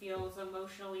he feels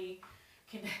emotionally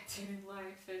connected in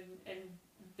life and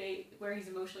where he's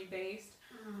emotionally based.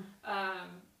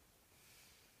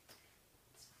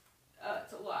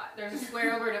 It's a lot. There's a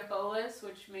square over to Pholus,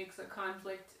 which makes a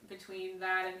conflict between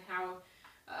that and how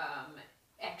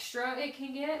extra it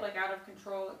can get, like out of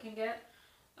control it can get.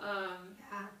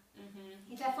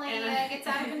 He definitely gets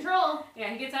out of control.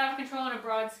 Yeah, he gets out of control on a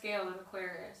broad scale in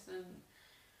Aquarius. And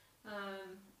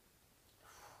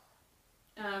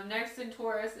next in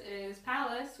Taurus is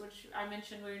Pallas, which I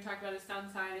mentioned when we talked about his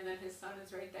sun sign, and then his sun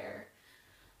is right there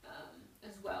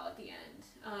as well at the end.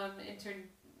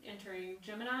 Entering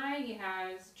Gemini, he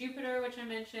has Jupiter, which I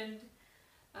mentioned.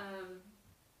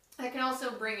 That can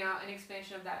also bring out an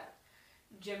expansion of that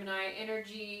Gemini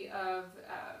energy of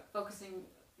focusing,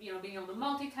 you know, being able to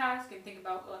multitask and think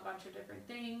about a bunch of different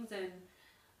things and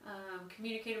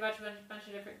communicate about a bunch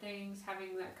of different things,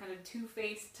 having that kind of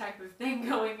two-faced type of thing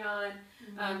going on,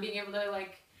 being able to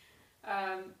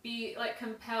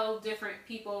compel different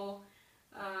people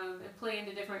and playing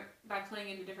into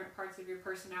different parts of your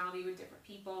personality with different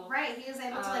people. Right, he was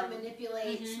able to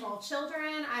manipulate small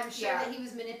children. I'm sure that he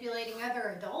was manipulating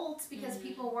other adults because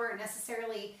people weren't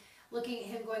necessarily looking at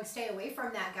him going, stay away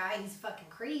from that guy, he's a fucking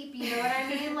creep, you know what I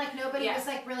mean? Like, nobody was,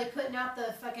 like, really putting out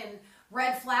the fucking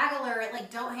red flag alert, like,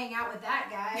 don't hang out with that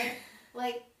guy.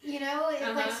 Like, you know,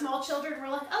 like, small children were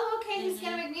like, oh, okay, he's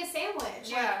gonna make me a sandwich.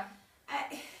 Yeah.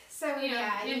 Like,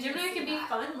 and Gemini can be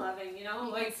fun-loving, you know?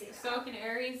 Like, so can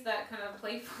Aries, that kind of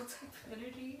playful type of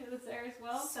energy is there as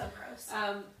well. So gross.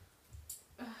 Oh,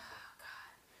 God.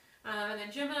 And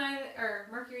then Gemini, or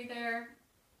Mercury there,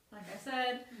 like I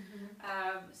said.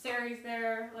 Ceres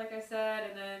there, like I said.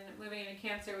 And then moving into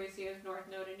Cancer, we see his North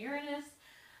Node in Uranus.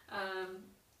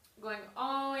 Going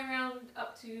all the way around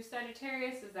up to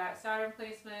Sagittarius is that Saturn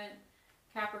placement.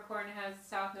 Capricorn has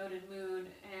South Node in Moon,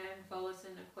 and Pholus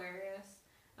in Aquarius.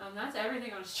 That's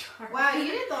everything on his chart. Wow, you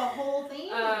did the whole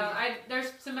thing.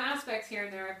 There's some aspects here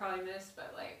and there I probably missed,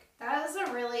 but like that was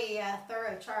a really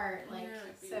thorough chart. Like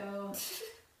so.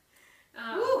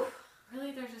 Woo.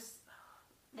 Really, they're just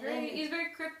he's very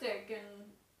cryptic and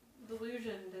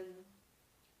delusioned and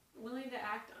willing to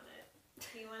act on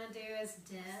it. You want to do his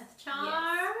death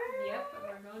chart? Yes. Yep, and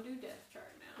we're going to do death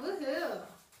chart now. Woohoo!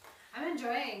 I'm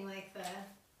enjoying like the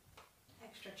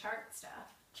extra chart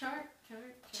stuff. Chart. I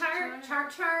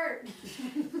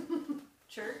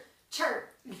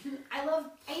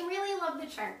really love the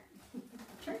chart.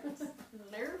 Charts.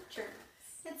 Nerve charts.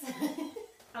 It's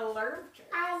I love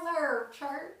charts. I love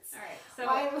charts. Alright, so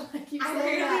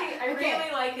I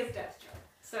really like his death chart.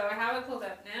 So I have it pulled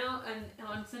up now and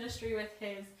on Synastry with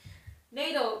his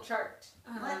natal chart.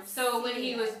 So when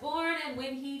he was born and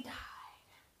when he died.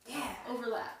 Yeah.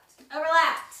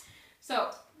 Overlapped.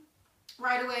 So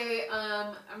right away,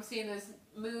 I'm seeing this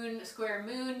moon square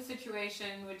moon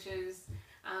situation, which is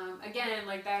again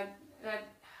like that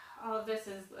all of this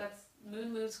is that's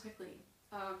moon moves quickly.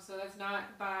 So that's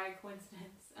not by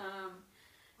coincidence.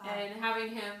 And having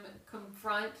him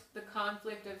confront the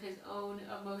conflict of his own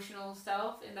emotional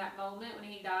self in that moment when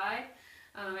he died,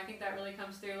 I think that really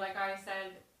comes through, like I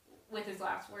said, with his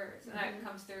last words. And that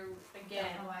comes through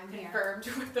again, confirmed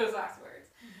with those last words.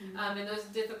 And those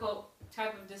difficult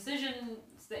type of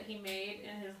decisions that he made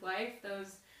in his life,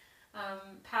 those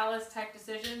palace type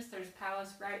decisions. There's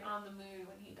Pallas right on the moon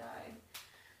when he died.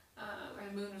 Or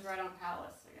the moon was right on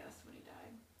Pallas, I guess, when he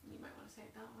died. You might want to say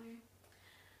it that way.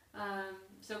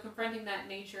 So confronting that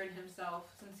nature in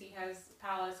himself, since he has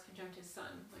Pallas conjunct his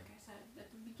sun, like I said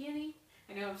at the beginning.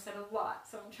 I know I've said a lot,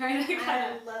 so I'm trying to kind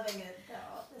of... I'm loving it,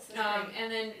 though. This is great.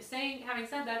 And then having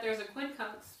said that, there's a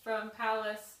quincunx from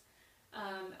Pallas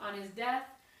on his death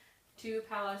to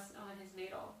Pallas on his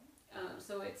natal.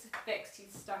 So it's fixed.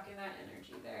 He's stuck in that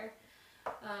energy there.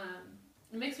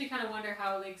 It makes me kind of wonder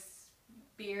how, like,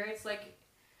 spirits, like,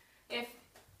 if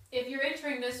you're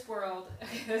entering this world,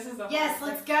 this is the yes,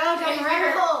 let's go down the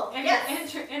rabbit hole.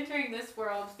 If you're entering this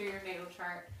world through your natal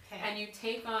chart, and you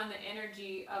take on the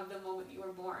energy of the moment you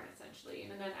were born, essentially,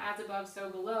 and then as above, so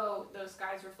below, those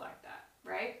skies reflect that,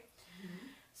 right?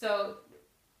 So,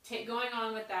 going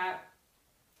on with that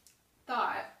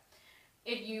thought,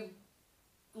 if you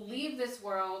leave this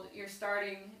world, you're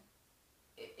starting.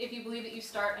 If you believe that you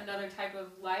start another type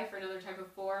of life or another type of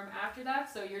form after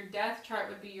that, so your death chart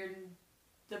would be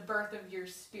the birth of your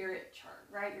spirit chart,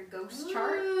 right? Your ghost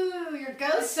chart. Ooh, your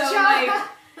ghost chart.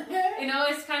 Like, you know,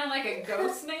 it's kind of like a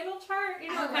ghost natal chart.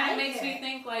 You know, it kind of makes me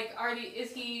think like,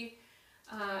 is he?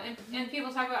 And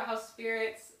people talk about how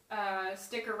spirits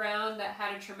stick around that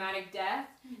had a traumatic death.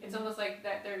 It's almost like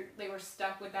that they were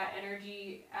stuck with that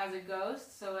energy as a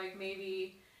ghost. So like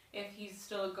maybe if he's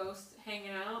still a ghost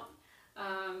hanging out,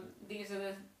 these are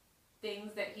the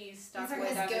things that he's stuck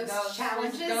with as a ghost.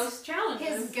 Challenges? His ghost challenges.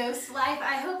 His ghost life.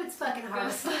 I hope it's fucking hard.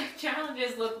 Ghost life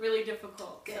challenges look really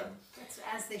difficult. Good. So. That's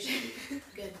as they should be.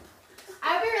 Good.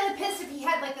 I would be really pissed if he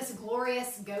had like this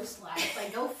glorious ghost life.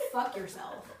 Like, go fuck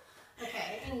yourself.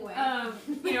 Okay. Anyway.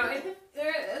 You know,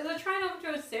 they're trying to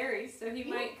go to Ceres, so he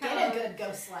might kind of get a good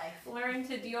ghost life. Learn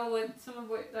to deal with some of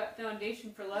that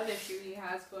foundation for love issue he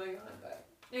has going on. But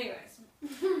anyways,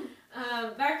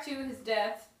 back to his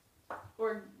death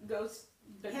or ghost.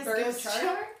 His ghost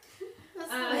chart.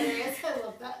 That's hilarious. I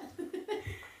love that.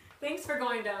 Thanks for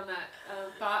going down that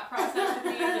thought process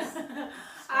with me.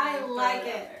 I like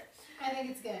it. I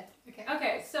think it's good. Okay.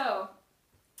 Okay, so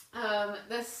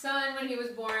the sun when he was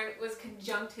born was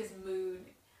conjunct his moon.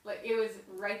 Like it was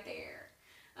right there.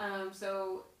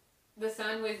 So the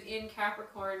sun was in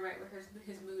Capricorn, right where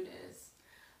his moon is.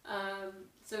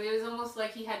 So it was almost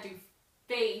like he had to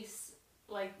face.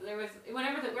 Like there was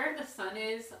where the sun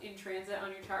is in transit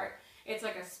on your chart, it's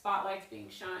like a spotlight's being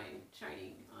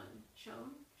shining on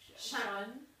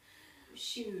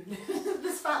shooed.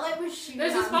 The spotlight was shooting.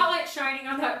 There's a spotlight shining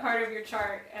on that part of your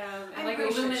chart, and like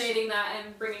illuminating that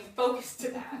and bringing focus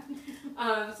to that.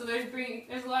 So there's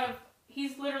a lot of,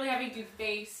 he's literally having to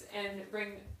face and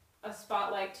bring a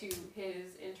spotlight to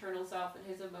his internal self and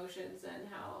his emotions and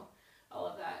how all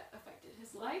of that affected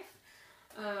his life.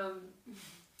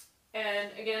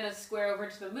 And again, a square over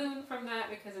to the moon from that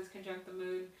because it's conjunct the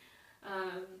moon.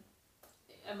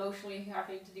 Emotionally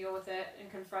having to deal with it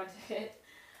and confront it.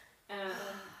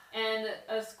 And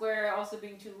a square also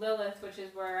being to Lilith, which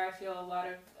is where I feel a lot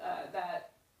of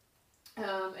that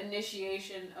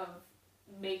initiation of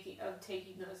making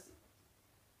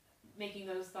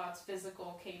those thoughts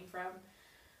physical came from.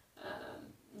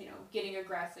 Getting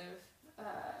aggressive.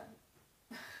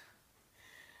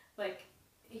 Like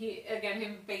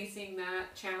him facing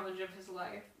that challenge of his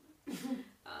life. Let's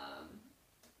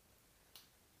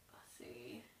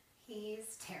see.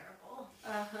 He's terrible.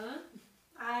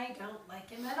 I don't like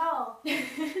him at all.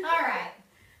 Alright.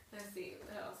 Let's see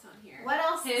what else on here. What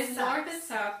else? His north and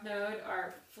south node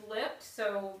are flipped,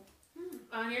 so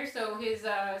on here. So his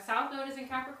south node is in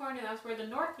Capricorn, and that's where the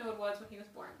north node was when he was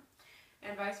born,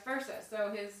 and vice versa.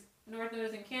 So his north node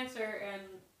is in Cancer, and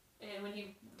when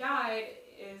he died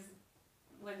is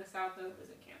when the south node was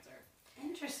in Cancer.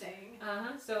 Interesting.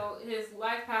 So his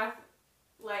life path,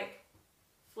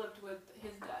 flipped with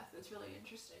his death. It's really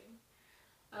interesting.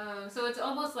 So it's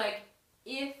almost like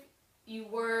if you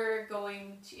were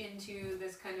going into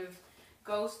this kind of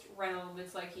ghost realm,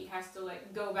 it's like he has to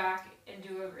go back and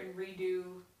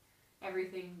redo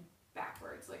everything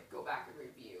backwards, go back and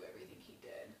review everything he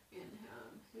did in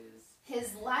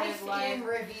his life in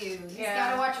review. He's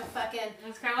got to watch a fucking.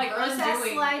 It's kind of like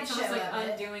undoing. It's almost like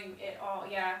undoing it all.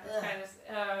 Yeah. It's kind of.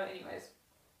 Anyways.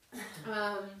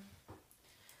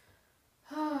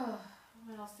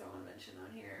 What else do I want to mention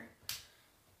on here?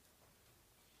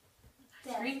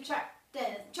 Screen chart.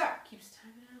 Death chart. Keeps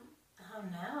timing out. Oh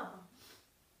no.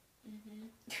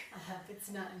 I hope it's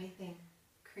not anything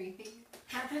creepy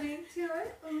happening to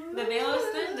it. The veil is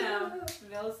thin now. The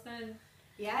veil is thin.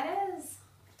 Yeah, it is.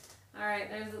 Alright,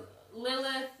 there's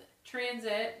Lilith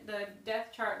transit. The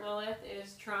death chart Lilith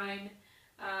is trine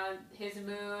his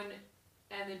moon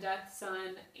and the death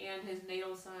sun and his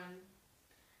natal sun.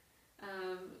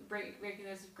 Breaking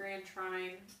this grand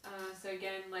trine. So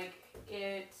again,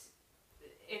 it's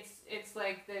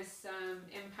like this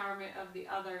empowerment of the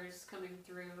others coming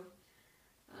through,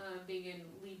 being in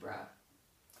Libra.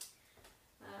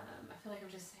 I feel like I'm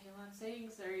just saying what I'm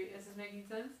saying. Sorry, is this making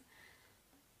sense?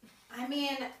 I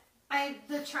mean,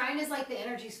 the trine is like the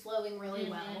energy's flowing really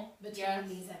well between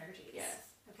these energies.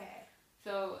 Yes. Okay.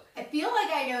 So I feel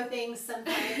like I know things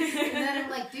sometimes, and then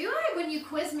I'm like, do I? When you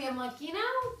quiz me, I'm like, maybe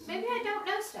I don't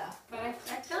know stuff, but I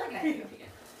feel like I do.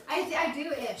 I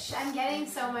do-ish. I'm getting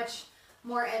so much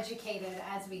more educated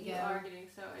as we go. You are getting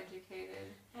so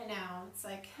educated. I know. It's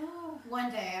like,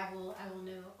 one day I will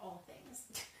know all things.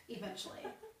 Eventually.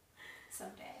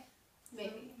 Someday.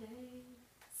 Maybe.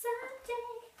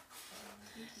 Someday.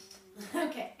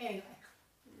 Okay, anyway.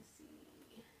 Let's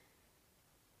see.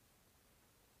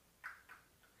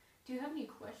 Do you have any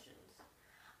questions?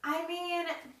 I mean,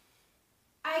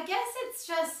 I guess it's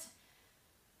just,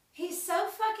 he's so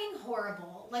fucking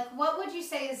horrible. What would you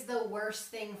say is the worst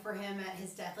thing for him at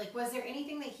his death? Was there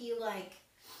anything that he,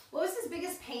 what was his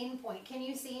biggest pain point? Can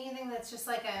you see anything that's just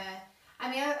I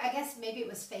guess maybe it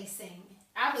was facing.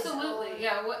 Absolutely,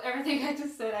 yeah. Everything I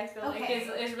just said, I feel like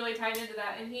is really tied into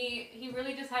that, and he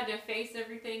really just had to face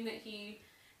everything that he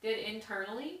did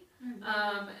internally.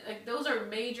 Those are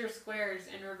major squares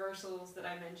and reversals that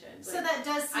I mentioned. So that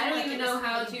does seem I don't even know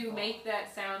how to make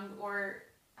that sound, or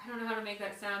I don't know how to make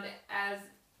that sound as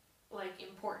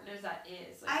important as that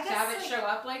is. To have it show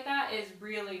up like that is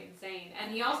really insane.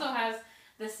 And he also has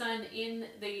the sun in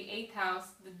the 8th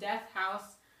house, the death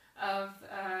house of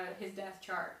his death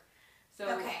chart. So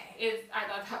I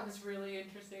thought that was really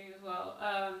interesting as well.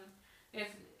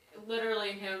 It's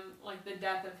literally him, the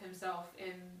death of himself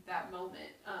in that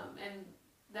moment. And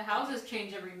the houses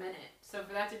change every minute. So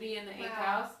for that to be in the 8th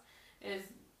house is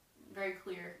very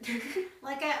clear.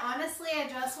 I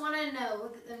just want to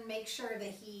know and make sure that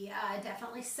he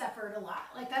definitely suffered a lot.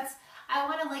 I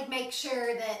want to make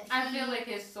sure that I feel like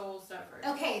his soul suffered.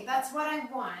 Okay, that's what I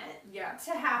want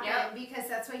to happen because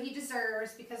that's what he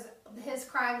deserves, because his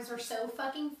crimes were so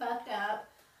fucking fucked up.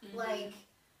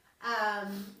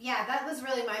 That was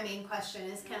really my main question,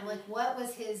 is kind of what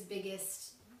was his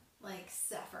biggest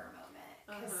suffer moment?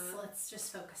 Because let's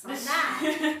just focus on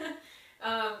that.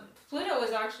 Pluto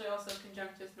is actually also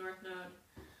conjunct his north node.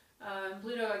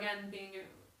 Pluto again being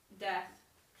death,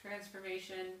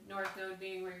 transformation, North Node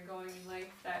being where you're going in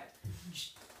life, that,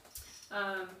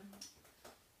 I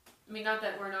mean, not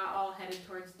that we're not all headed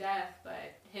towards death,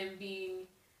 but him being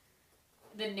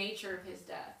the nature of his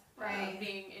death, right,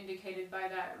 being indicated by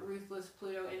that ruthless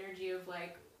Pluto energy of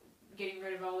like getting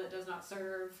rid of all that does not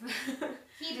serve.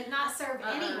 He did not serve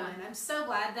anyone. I'm so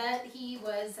glad that he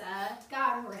was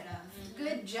gotten rid of.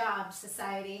 Good job,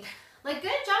 society. Like,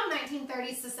 good job,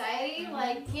 1930s society.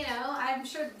 Like, you know, I'm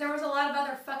sure there was a lot of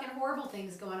other fucking horrible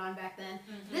things going on back then.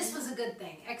 This was a good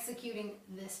thing, executing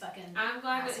this fucking I'm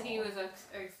glad asshole. that he was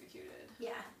executed.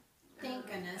 Yeah. Thank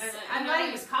goodness. And I'm glad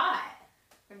he was caught.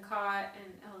 And caught,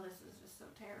 and oh, this is just so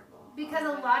terrible. Because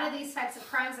a lot of these types of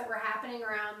crimes that were happening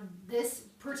around this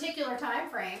particular time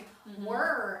frame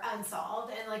were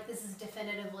unsolved, and like this is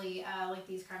definitively like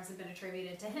these crimes have been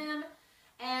attributed to him,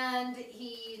 and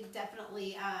he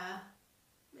definitely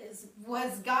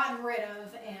was gotten rid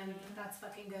of, and that's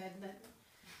fucking good. But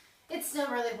it's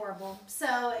still really horrible.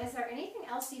 So, is there anything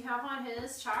else you have on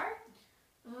his chart?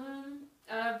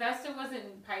 Vesta was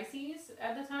in Pisces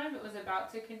at the time. It was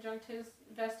about to conjunct his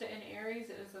Vesta in Aries.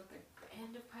 It was at the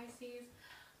end of Pisces.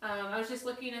 I was just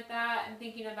looking at that and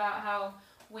thinking about how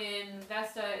when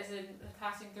Vesta is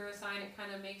passing through a sign, it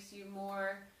kind of makes you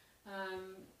more,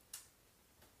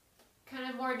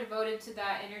 more devoted to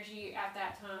that energy at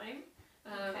that time.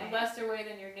 A lesser way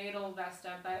than your natal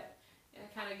Vesta, but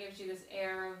it kind of gives you this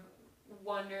air of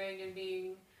wondering and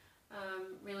being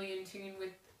really in tune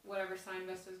with whatever sign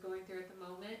Vesta is going through at the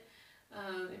moment.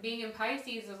 Being in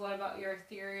Pisces is a lot about your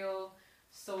ethereal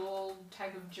soul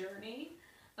type of journey.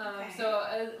 So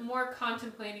more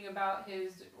contemplating about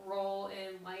his role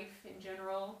in life in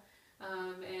general,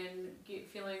 and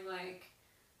feeling like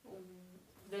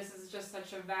this is just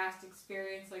such a vast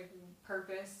experience, like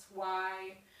purpose,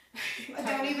 why. I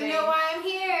don't even know why I'm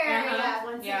here. Yeah,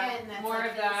 once again, that's more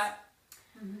like of that.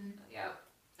 Yep.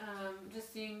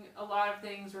 Just seeing a lot of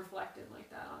things reflected like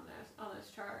that on this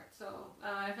chart. So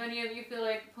if any of you feel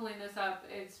like pulling this up,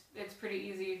 it's pretty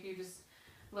easy if you just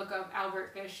look up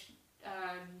Albert Fish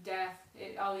death.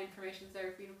 All the information's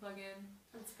there for you to plug in.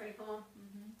 That's pretty cool.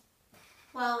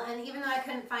 Well, and even though I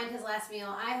couldn't find his last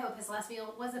meal, I hope his last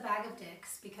meal was a bag of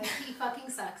dicks, because he fucking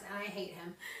sucks and I hate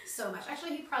him so much.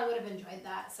 Actually, he probably would have enjoyed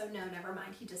that, so no, never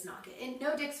mind. He does not get it.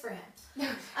 No dicks for him.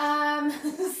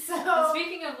 So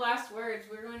speaking of last words,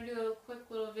 we're going to do a quick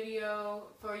little video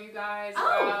for you guys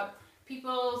about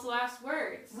people's last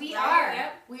words. We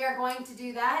are going to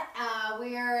do that.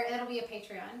 It'll be a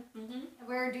Patreon.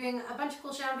 We're doing a bunch of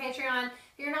cool shit on Patreon.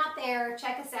 If you're not there,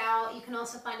 check us out. You can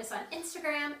also find us on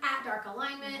Instagram at Dark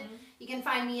Alignment. You can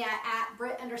find me at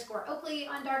Brit_Oakley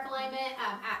on Dark Alignment,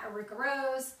 at Aruka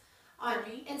Rose on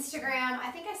Instagram. I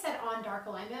think I said on Dark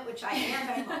Alignment, which I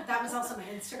am, but that was also my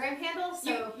Instagram handle.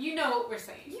 So you know what we're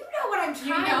saying. You know what I'm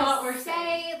trying to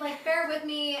say. Like, bear with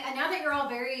me. And now that you're all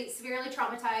very severely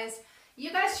traumatized,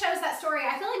 you guys chose that story.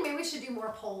 I feel like maybe we should do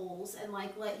more polls and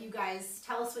like let you guys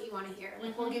tell us what you want to hear.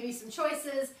 Like, we'll give you some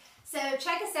choices. So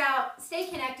check us out. Stay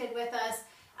connected with us.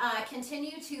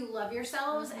 Continue to love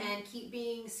yourselves and keep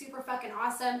being super fucking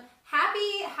awesome.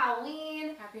 Happy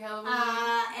Halloween. Happy Halloween.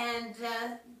 And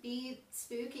be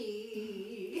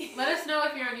spooky. Let us know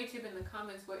if you're on YouTube in the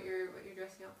comments what you're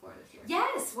dressing up for this year.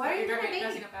 Yes. What are you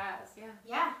dressing up as?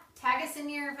 Yeah. Tag us in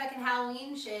your fucking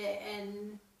Halloween shit,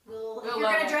 and if you're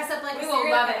love gonna it. dress up like We a will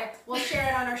serial love killer, it. we'll share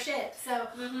it on our shit. So,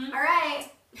 all right.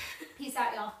 Peace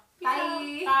out, y'all.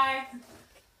 Bye. Bye.